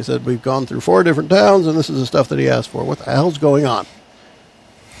wagon. He said, "We've gone through 4 different towns, and this is the stuff that he asked for. What the hell's going on?"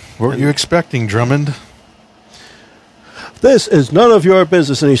 What were you expecting, Drummond? "This is none of your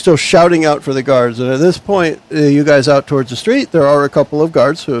business," and he's still shouting out for the guards. And at this point, you guys out towards the street, there are a couple of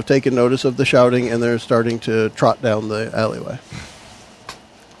guards who have taken notice of the shouting, and they're starting to trot down the alleyway.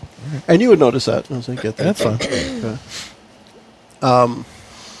 And you would notice that as they get there. That's fine. Okay.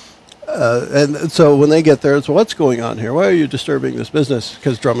 And so when they get there, it's, "What's going on here? Why are you disturbing this business?"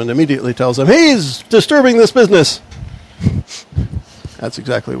 Because Drummond immediately tells them, "He's disturbing this business." That's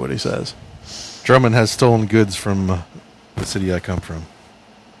exactly what he says. Drummond has stolen goods from the city I come from.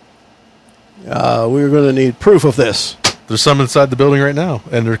 We're going to need proof of this. There's some inside the building right now,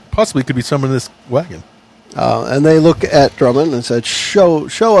 and there possibly could be some in this wagon. And they look at Drummond and said, show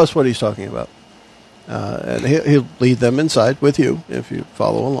us what he's talking about. And he'll lead them inside with you if you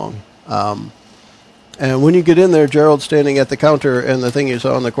follow along. And when you get in there, Gerald's standing at the counter, and the thing you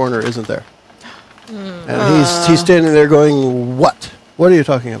saw in the corner isn't there. And he's standing there going, "What? What are you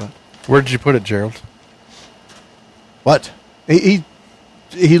talking about? Where did you put it, Gerald? What?" He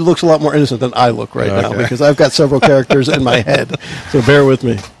looks a lot more innocent than I look right now, Okay. because I've got several characters in my head. So bear with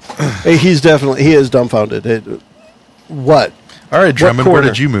me. He is dumbfounded. What? All right, Drummond, where corner?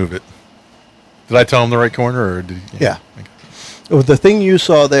 did you move it? Did I tell him the right corner, or did he? Yeah. Oh, the thing you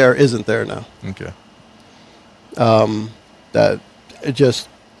saw there isn't there now. Okay. That it just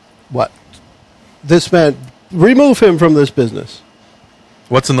what? This man, remove him from this business.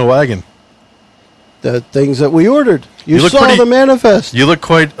 What's in the wagon? The things that we ordered. You look saw pretty- the manifest. You look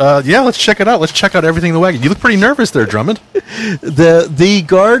quite. Yeah, let's check it out. Let's check out everything in the wagon. You look pretty nervous there, Drummond. The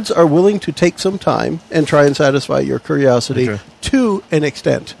guards are willing to take some time and try and satisfy your curiosity Okay. to an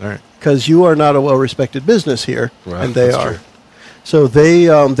extent. All right. Because you are not a well-respected business here, Right, and they that's are. true. So they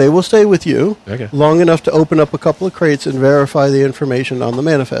will stay with you Okay. long enough to open up a couple of crates and verify the information on the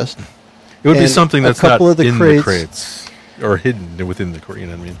manifest. It would be And something a that's not couple of the in crates- the crates or hidden within the crate. You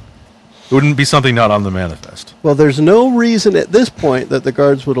know what I mean? It wouldn't be something not on the manifest. Well, there's no reason at this point that the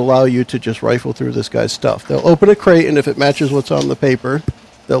guards would allow you to just rifle through this guy's stuff. They'll open a crate, and if it matches what's on the paper,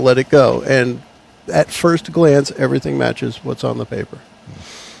 they'll let it go. And at first glance, everything matches what's on the paper.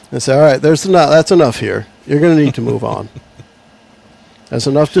 And say, all right, that's enough here. You're going to need to move on. That's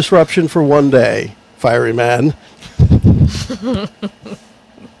enough disruption for one day, fiery man.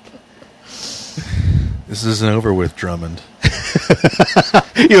 This isn't over with, Drummond.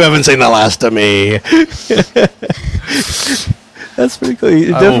 You haven't seen the last of me. That's pretty cool.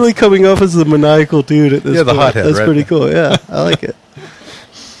 You're definitely coming off as the maniacal dude at this point. The hothead, that's right? pretty cool. Yeah, I like it.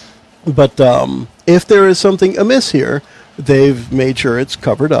 But if there is something amiss here, they've made sure it's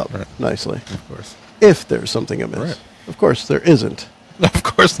covered up nicely. Of course. If there's something amiss. Right. Of course, there isn't. Of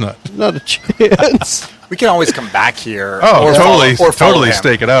course not. Not a chance. We can always come back here. Oh, or totally, follow totally him.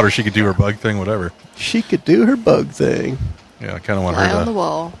 stake it out, or she could do her bug thing, whatever. She could do her bug thing. Yeah, I kind of want Fly her on the to.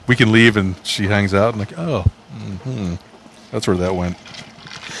 wall. We can leave, and she hangs out, and like, that's where that went.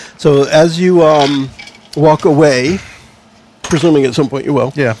 So as you walk away, presuming at some point you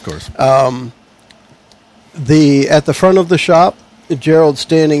will, Yeah, of course. at the front of the shop, Gerald's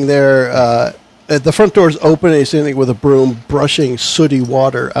standing there. The front door's open, and he's standing with a broom, brushing sooty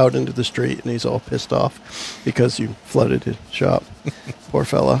water out into the street, and he's all pissed off because you flooded his shop. Poor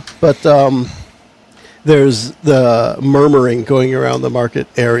fella. But there's the murmuring going around the market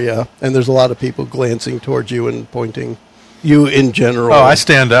area, and there's a lot of people glancing towards you and pointing. You in general. Oh, I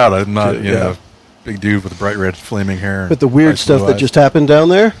stand out. I'm not, you Yeah. know, big dude with bright red flaming hair. But the weird nice stuff blue that eyes. just happened down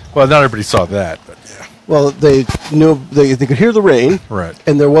there. Well, not everybody saw that, but yeah. Well, they knew they could hear the rain, Right.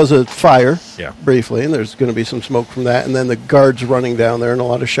 and there was a fire, Yeah. briefly, and there's going to be some smoke from that, and then the guards running down there and a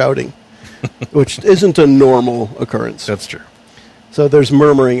lot of shouting, which isn't a normal occurrence. That's true. So there's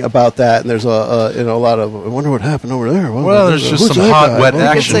murmuring about that, and there's a lot of I wonder what happened over there. Well, there's just who's some that hot, guy? wet Well,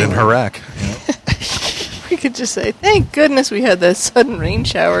 action say- in Iraq. You know? We could just say, thank goodness we had that sudden rain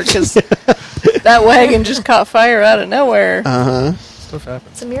shower because that wagon just caught fire out of nowhere. Stuff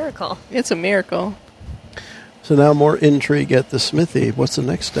happens. It's a miracle. It's a miracle. So now more intrigue at the smithy. What's the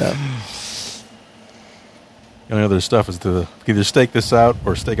next step? The only other stuff is to either stake this out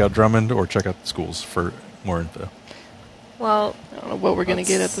or stake out Drummond or check out the schools for more info. Well, I don't know what we're going to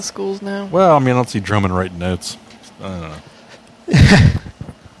get at the schools now. Well, I mean, I don't see Drummond writing notes. I don't know.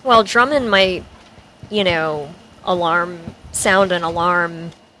 well, Drummond might, sound an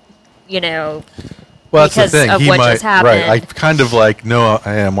alarm, Well, that's the because thing. of He what might, just happened. right. I kind of like know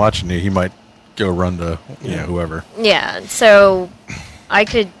I am watching you. He might go run to whoever. Yeah, so I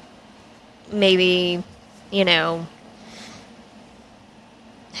could maybe,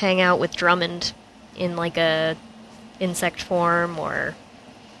 hang out with Drummond in like a insect form or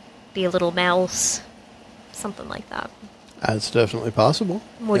be a little mouse, something like that. That's definitely possible.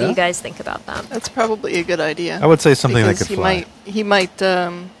 What do Yeah. you guys think about that? That's probably a good idea. I would say something that Because could fly. He might.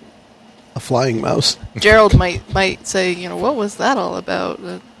 A flying mouse. Gerald might say, what was that all about?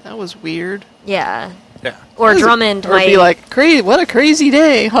 That was weird. Yeah. Yeah. Or Drummond or might be like, what a crazy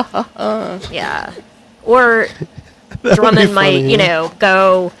day. Ha ha ha. yeah. Or That would be Drummond might, funny, yeah.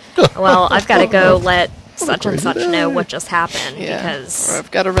 go, well, I've got to go let such and such know what just happened Yeah. because Or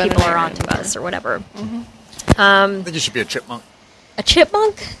I've got to run people an are errand onto or- us or whatever. I think you should be a chipmunk. A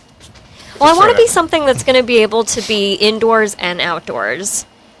chipmunk? Well, I Just want try to be that. something that's going to be able to be indoors and outdoors.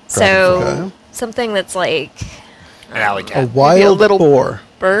 So Okay. something that's like An alley A cat. wild little- boar.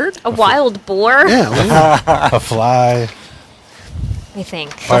 Bird? a wild boar. Yeah. A fly. I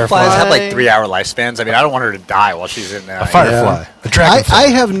think. Fireflies have like Firefly. I don't want her to die while she's in there. A firefly. A dragonfly. I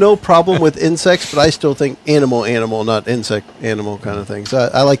have no problem with insects, but I still think animal, not insect, animal kind of things.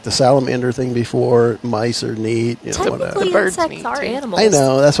 I like the salamander thing before. Mice are neat, whatever. Technically, The birds insects meat, are too. animals. I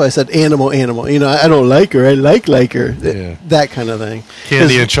know. That's why I said animal. I don't like her. I like her. Yeah. That kind of thing.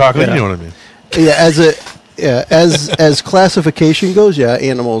 Candy 'Cause- and chocolate. yeah. You know what I mean? Yeah, as classification goes, yeah,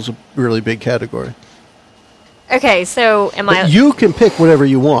 animals a really big category. Okay, so am I? But you can pick whatever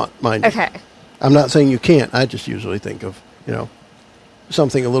you want, mind you. Okay. I'm not saying you can't. I just usually think of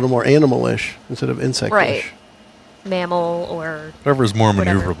something a little more animalish instead of insectish. Right. Mammal or Whatever is more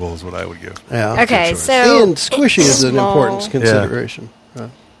Whatever. maneuverable is what I would give. Yeah. okay. choice. So And squishy is an Small. important consideration.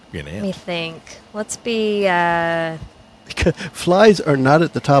 Be an let me ant. think. Let's be. Flies are not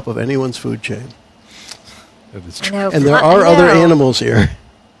at the top of anyone's food chain, That is I true. know, and there I are other know. animals here.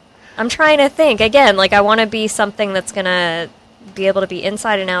 I'm trying to think again. Like I want to be something that's gonna be able to be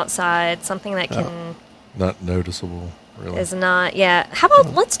inside and outside. Something that can Not noticeable, really. is not. Yeah. How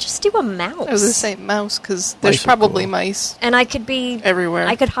about let's just do a mouse? I was going to say mouse because there's Mice are probably cool. mice And I could be everywhere.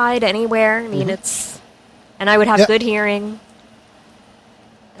 I could hide anywhere. I mean, it's, and I would have Yep. good hearing.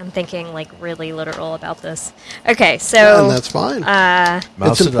 I'm thinking like really literal about this. Okay, so And that's fine.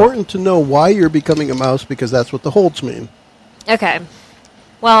 Mouse It's it up. important to know why you're becoming a mouse because that's what the holds mean. okay.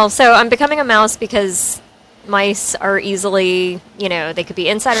 Well, so I'm becoming a mouse because mice are easily, they could be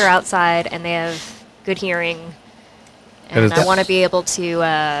inside or outside, and they have good hearing. And And is- I want to be able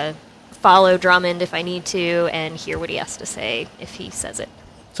to follow Drummond if I need to and hear what he has to say if he says it.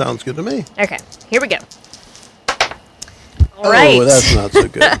 Sounds good to me. Okay, here we go. All right. Oh, that's not so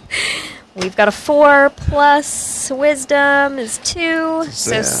good. We've got a 4 plus wisdom is 2,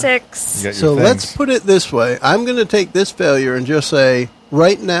 so Yeah. 6. You got So your let's things. put it this way. I'm going to take this failure and just say,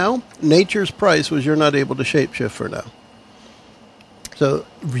 right now, nature's price was you're not able to shapeshift for now. So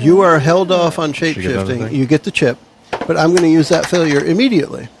you are held off on Should we get another shapeshifting. thing? You get the chip, but I'm going to use that failure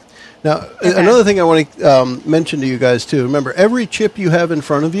immediately. Now, Okay. another thing I want to mention to you guys, too. Remember, every chip you have in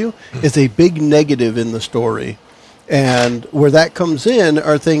front of you is a big negative in the story. And where that comes in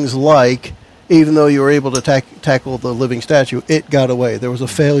are things like, even though you were able to tackle the living statue, it got away. There was a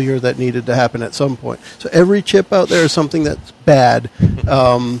failure that needed to happen at some point. So every chip out there is something that's bad.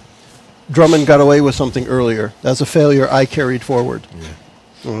 Drummond got away with something earlier. That's a failure I carried forward.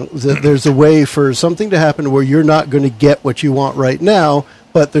 There's a way for something to happen where you're not going to get what you want right now,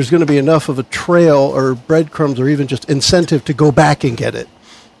 but there's going to be enough of a trail or breadcrumbs or even just incentive to go back and get it.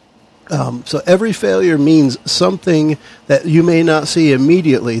 So every failure means something that you may not see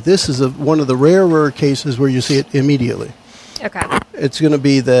immediately. This is one of the rarer cases where you see it immediately. Okay. It's going to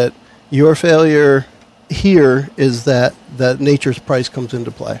be that your failure here is that nature's price comes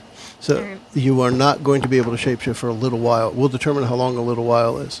into play. So you are not going to be able to shapeshift for a little while. We'll determine how long a little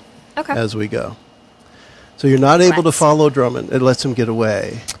while is Okay. as we go. So you're not able to Let's- follow Drummond. It lets him get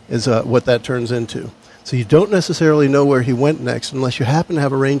away is what that turns into. So you don't necessarily know where he went next unless you happen to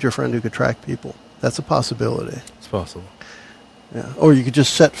have a ranger friend who could track people. That's a possibility. It's possible. Yeah. Or you could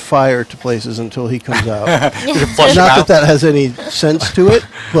just set fire to places until he comes out. You can flush them Not that out. that has any sense to it,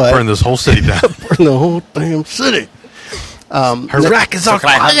 but Burn this whole city down. burn the whole damn city. Her rack is So on can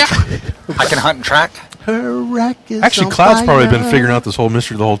I fire. hunt? I can hunt and track. Her rack is Actually, on Cloud's probably been fire. figuring out this whole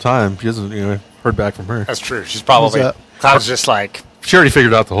mystery the whole time. She hasn't heard back from her. That's true. She's probably Who's that? Cloud's just like She already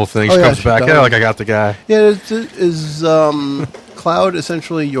figured out the whole thing. Oh, She yeah, comes she's back. done. Yeah, like I got the guy. Yeah, is Cloud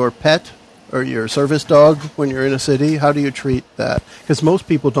essentially your pet or your service dog when you're in a city? How do you treat that? Because most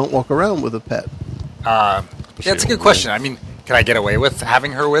people don't walk around with a pet. yeah, it's a good question. I mean, can I get away with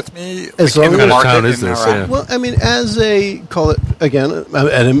having her with me? As Like, long in the as- What kind of market town is in this? Iraq? Yeah. Well, I mean, as call it again,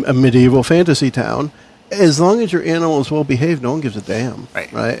 a medieval fantasy town, as long as your animal is well behaved, no one gives a damn. Right.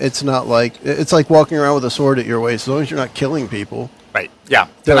 It's not like it's like walking around with a sword at your waist. As long as you're not killing people. Right. Yeah.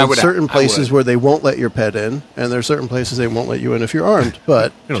 There Then I are would certain I places would. where they won't let your pet in, and there are certain places they won't let you in if you're armed.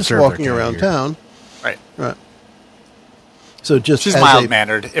 But You don't just serve their walking kind around here. town, Right. right? So just She's as mild a-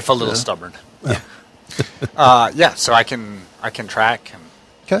 mannered, if a little Yeah. stubborn. Yeah. So I can track.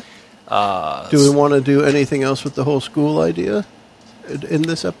 And, Okay. Do we want to do anything else with the whole school idea in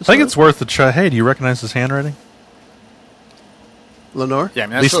this episode? I think it's worth a try. Hey, do you recognize his handwriting? Lenore. yeah. I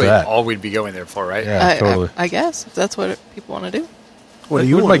mean, At that's least really that. all we'd be going there for, right? Yeah, totally. I guess if that's what people want to do. What do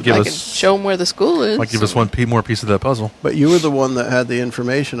you It want? might give I us- can show them where the school is. Might give us one more piece of that puzzle. But you were the one that had the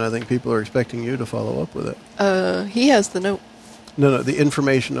information. I think people are expecting you to follow up with it. He has the note. No, the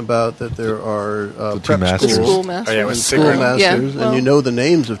information about that there are The two prep masters. The schools school master. Oh, yeah, it and was school secret. masters, well, and you know the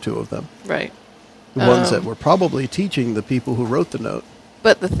names of two of them. Right. The ones that Um, were probably teaching the people who wrote the note.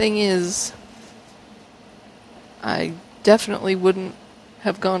 But the thing is, I definitely wouldn't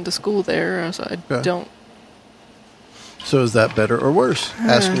have gone to school there, so I Okay. don't. So is that better or worse?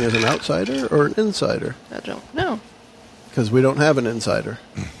 Asking as an outsider or an insider? I don't know. Because we don't have an insider.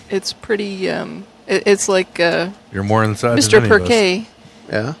 It's pretty. It's like You're more inside Mr. than any of us. Perquet,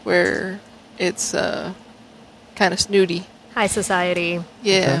 Yeah. where it's kind of snooty. High society.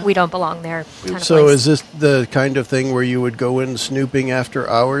 Yeah. We don't belong there. Kind of So place. is this the kind of thing where you would go in snooping after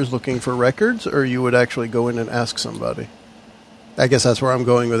hours looking for records, or you would actually go in and ask somebody? I guess that's where I'm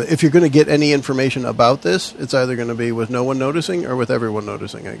going with it. If you're going to get any information about this, it's either going to be with no one noticing or with everyone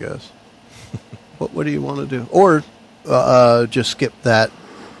noticing, I guess. What do you want to do? Or just skip that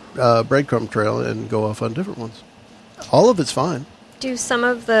breadcrumb trail and go off on different ones. All of it's fine. Do some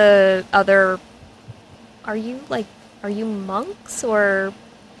of the other? Are you monks or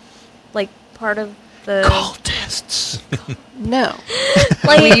like part of the? Cultists. No.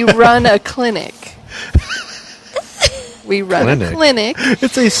 Like We run a clinic. We run Clinic? a clinic.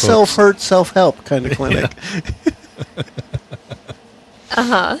 It's a self-hurt, self-help kind of clinic.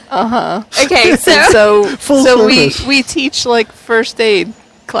 okay, so And so Full so service. we teach like first aid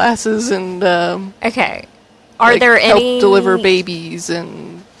classes and okay. Are like, there help any deliver babies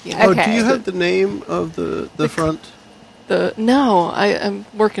and You know, Oh, do Okay. you have the name of the front? No, I'm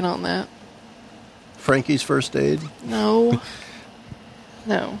working on that. Frankie's First Aid? No.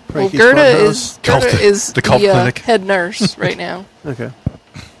 No. Frankie's Well, Front Gerda House? is The cult clinic. head nurse right now, Okay.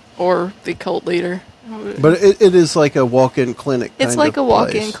 or the cult leader. But it is like a walk-in clinic. It's kind like of a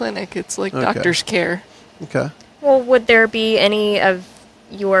walk-in place. clinic. It's like Okay. doctor's care. Okay. Well, would there be any of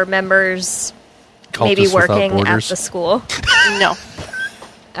your members maybe Cultists Without working at Borders. the school? No.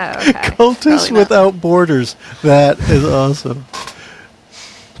 Oh, okay. Cultists Probably not. Without Borders. That is awesome.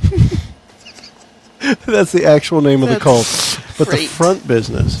 That's the actual name of the That's cult. But the great. front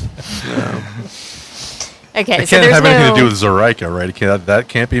business. No. Okay, It so can't there's have no. anything to do with Zoraika, right? That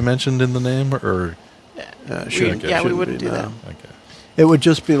can't be mentioned in the name, or Shouldn't yeah, we be, wouldn't do that. okay. It would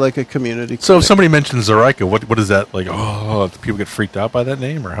just be like a community So if clinic. somebody mentions Zoraika, what is that like? Oh, do people get freaked out by that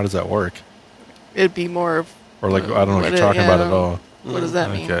name, or how does that work? It'd be more of. Or like I don't know what What you're it- talking about yeah. at all. What does that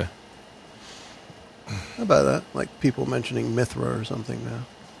mean? Okay. How about that? Like people mentioning Mithra or something now.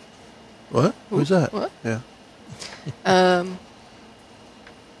 What? Who's that? What? Yeah.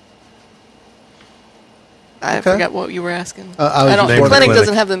 I Okay. forgot what you were asking. I was I don't. just The wondering. clinic Clinic.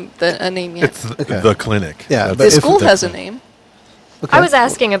 doesn't have a name yet. It's Okay. the clinic. Yeah, That's- but The if school the- has a name. Okay. I was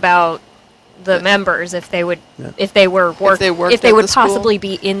asking about the members if they would, Yeah. if they were they worked if they at would the school. possibly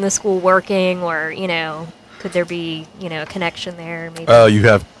be in the school working, or could there be a connection there? Maybe. You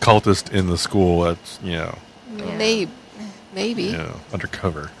have cultist in the school that's Yeah. Maybe.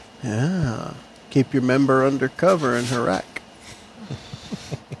 undercover. Yeah. Keep your member undercover in Harak.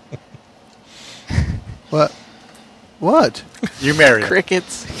 What? What? You marry him.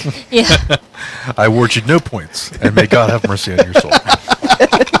 Crickets. Yeah. I award you no points, and may God have mercy on your soul.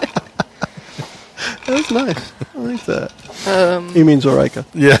 That's nice. I like that. You mean Zoraika.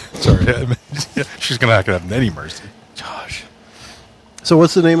 Yeah, sorry. She's gonna have any mercy. Gosh. So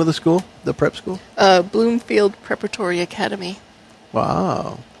what's the name of the school? The prep school? Bloomfield Preparatory Academy.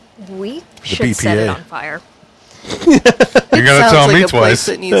 Wow. We should set BPA. it on fire. You're gonna Sounds tell like me a place twice.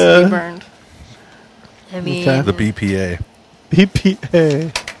 that needs to be burned. I mean, Okay. The BPA.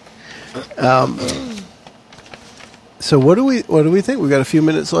 BPA. So what do we think? We've got a few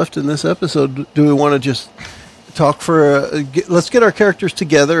minutes left in this episode. Do we want to just talk for? Let's get our characters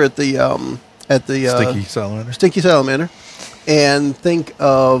together at the Stinky salamander. Stinky Salamander, and think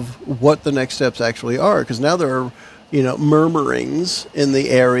of what the next steps actually are. Because now there are, murmurings in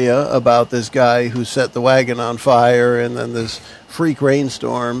the area about this guy who set the wagon on fire, and then this freak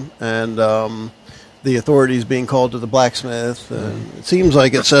rainstorm, and the authorities being called to the blacksmith. And it seems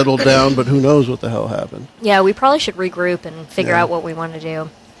like it settled down, but who knows what the hell happened. yeah, we probably should regroup and figure Yeah. out what we want to do.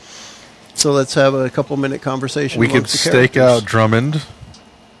 So let's have a couple-minute conversation. We could amongst the stake characters. out Drummond,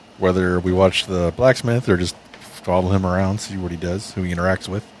 whether we watch the blacksmith or just follow him around, see what he does, who he interacts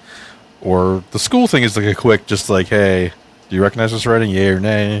with. Or the school thing is like a quick, just like, hey, do you recognize this writing? Yay or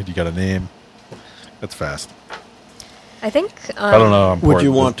nay? Do you got a name? That's fast. I think. I don't know. how Would you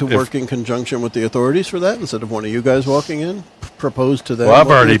important- want to if- work in conjunction with the authorities for that instead of one of you guys walking in? Propose to them. Well, I've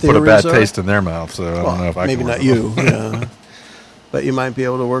what already your put a bad theories are? taste in their mouth, so I don't know if I maybe can not work you. with them. Yeah. But you might be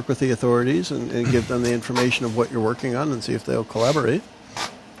able to work with the authorities and give them the information of what you're working on and see if they'll collaborate.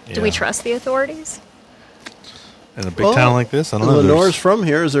 Do we Yeah. trust the authorities? In a big town like this? I don't know. Lenore's There's- from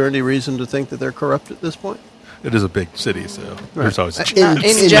here. Is there any reason to think that they're corrupt at this point? It is a big city, so there's always a In-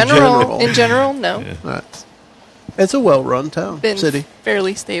 In, in general, general. no. Yeah. All right. It's a well-run town, Been city.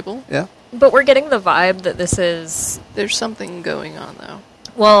 fairly stable. Yeah. But we're getting the vibe that this is. There's something going on though.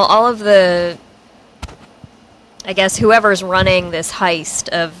 Well, all of the. I guess whoever's running this heist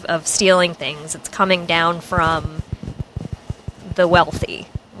of stealing things, it's coming down from the wealthy,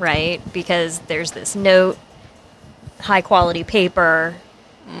 right? Because there's this note, high quality paper.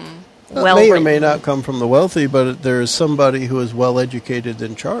 That Well may or written. may not come from the wealthy, but there is somebody who is well-educated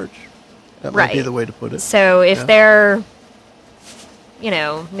in charge. That might be Right. the way to put it. So if Yeah. they're,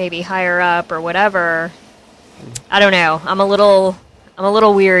 maybe higher up or whatever, I don't know. I'm a little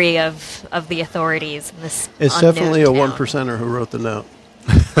weary of the authorities in this. It's unknown definitely a town. 1%er who wrote the note.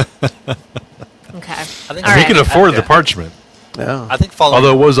 Okay. think All He right. can afford Yeah. the parchment, Yeah. I think following.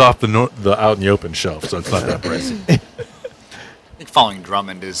 although it was off the out in the open shelf, so it's not that pricey. I think following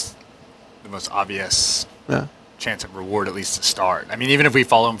Drummond is the most obvious Yeah. chance of reward, at least to start. I mean, even if we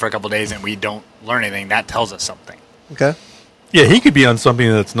follow him for a couple days and we don't learn anything, that tells us something. Okay. Yeah, he could be on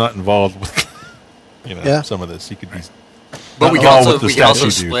something that's not involved with, Yeah. some of this. He could be. But not we can all also with the we can also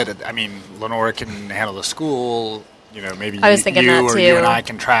statue dude. split it. I mean, Lenora can handle the school. Maybe I was thinking you that or too. you and I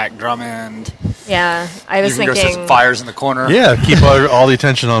can track Drummond. Yeah, I was you can go set thinking. some fires in the corner. Yeah, keep all the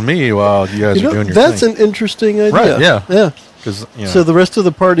attention on me while you guys are doing your that's thing. an interesting idea. Right, yeah. Yeah. Because So the rest of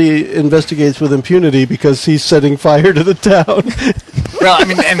the party investigates with impunity because he's setting fire to the town. Well, I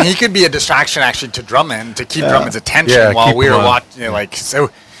mean, and he could be a distraction actually to Drummond to keep Drummond's attention Yeah, while keep we him were on. watching. So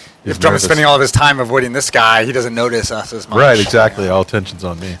He's if Drummond's nervous. spending all of his time avoiding this guy, he doesn't notice us as much. right, exactly. All attention's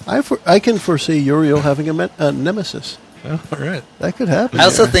on me. I can foresee Uriel having a nemesis. Oh, all right. That could happen. I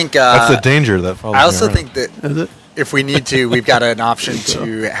also here. think. That's the danger that follows. I also me around. think that Is it? if we need to, we've got an option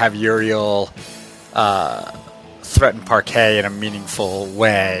to have Uriel threaten Parquet in a meaningful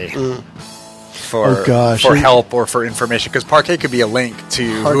way for Oh, gosh. for help or for information, because Parquet could be a link to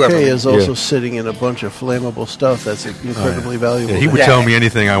whoever. Parquet is also Yeah. sitting in a bunch of flammable stuff that's incredibly valuable. Yeah, he would Yeah. tell me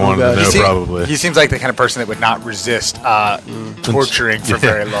anything I wanted gosh. to know, probably. He seems like the kind of person that would not resist torturing for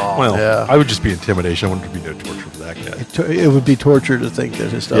very long. Well, Yeah. I would just be intimidation. I wouldn't be no torture for that guy. It would be torture to think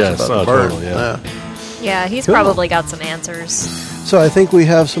that his stuff's Yes, about to oh, burn. totally, yeah. Yeah, he's Cool. probably got some answers. So I think we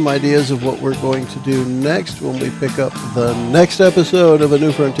have some ideas of what we're going to do next when we pick up the next episode of A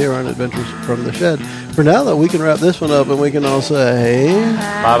New Frontier on Adventures from the Shed. For now, though, we can wrap this one up and we can all say...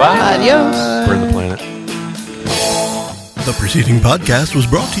 Bye-bye. Adios. Burn the planet. The preceding podcast was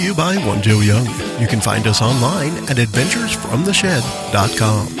brought to you by One Joe Young. You can find us online at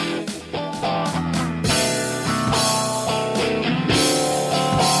adventuresfromtheshed.com.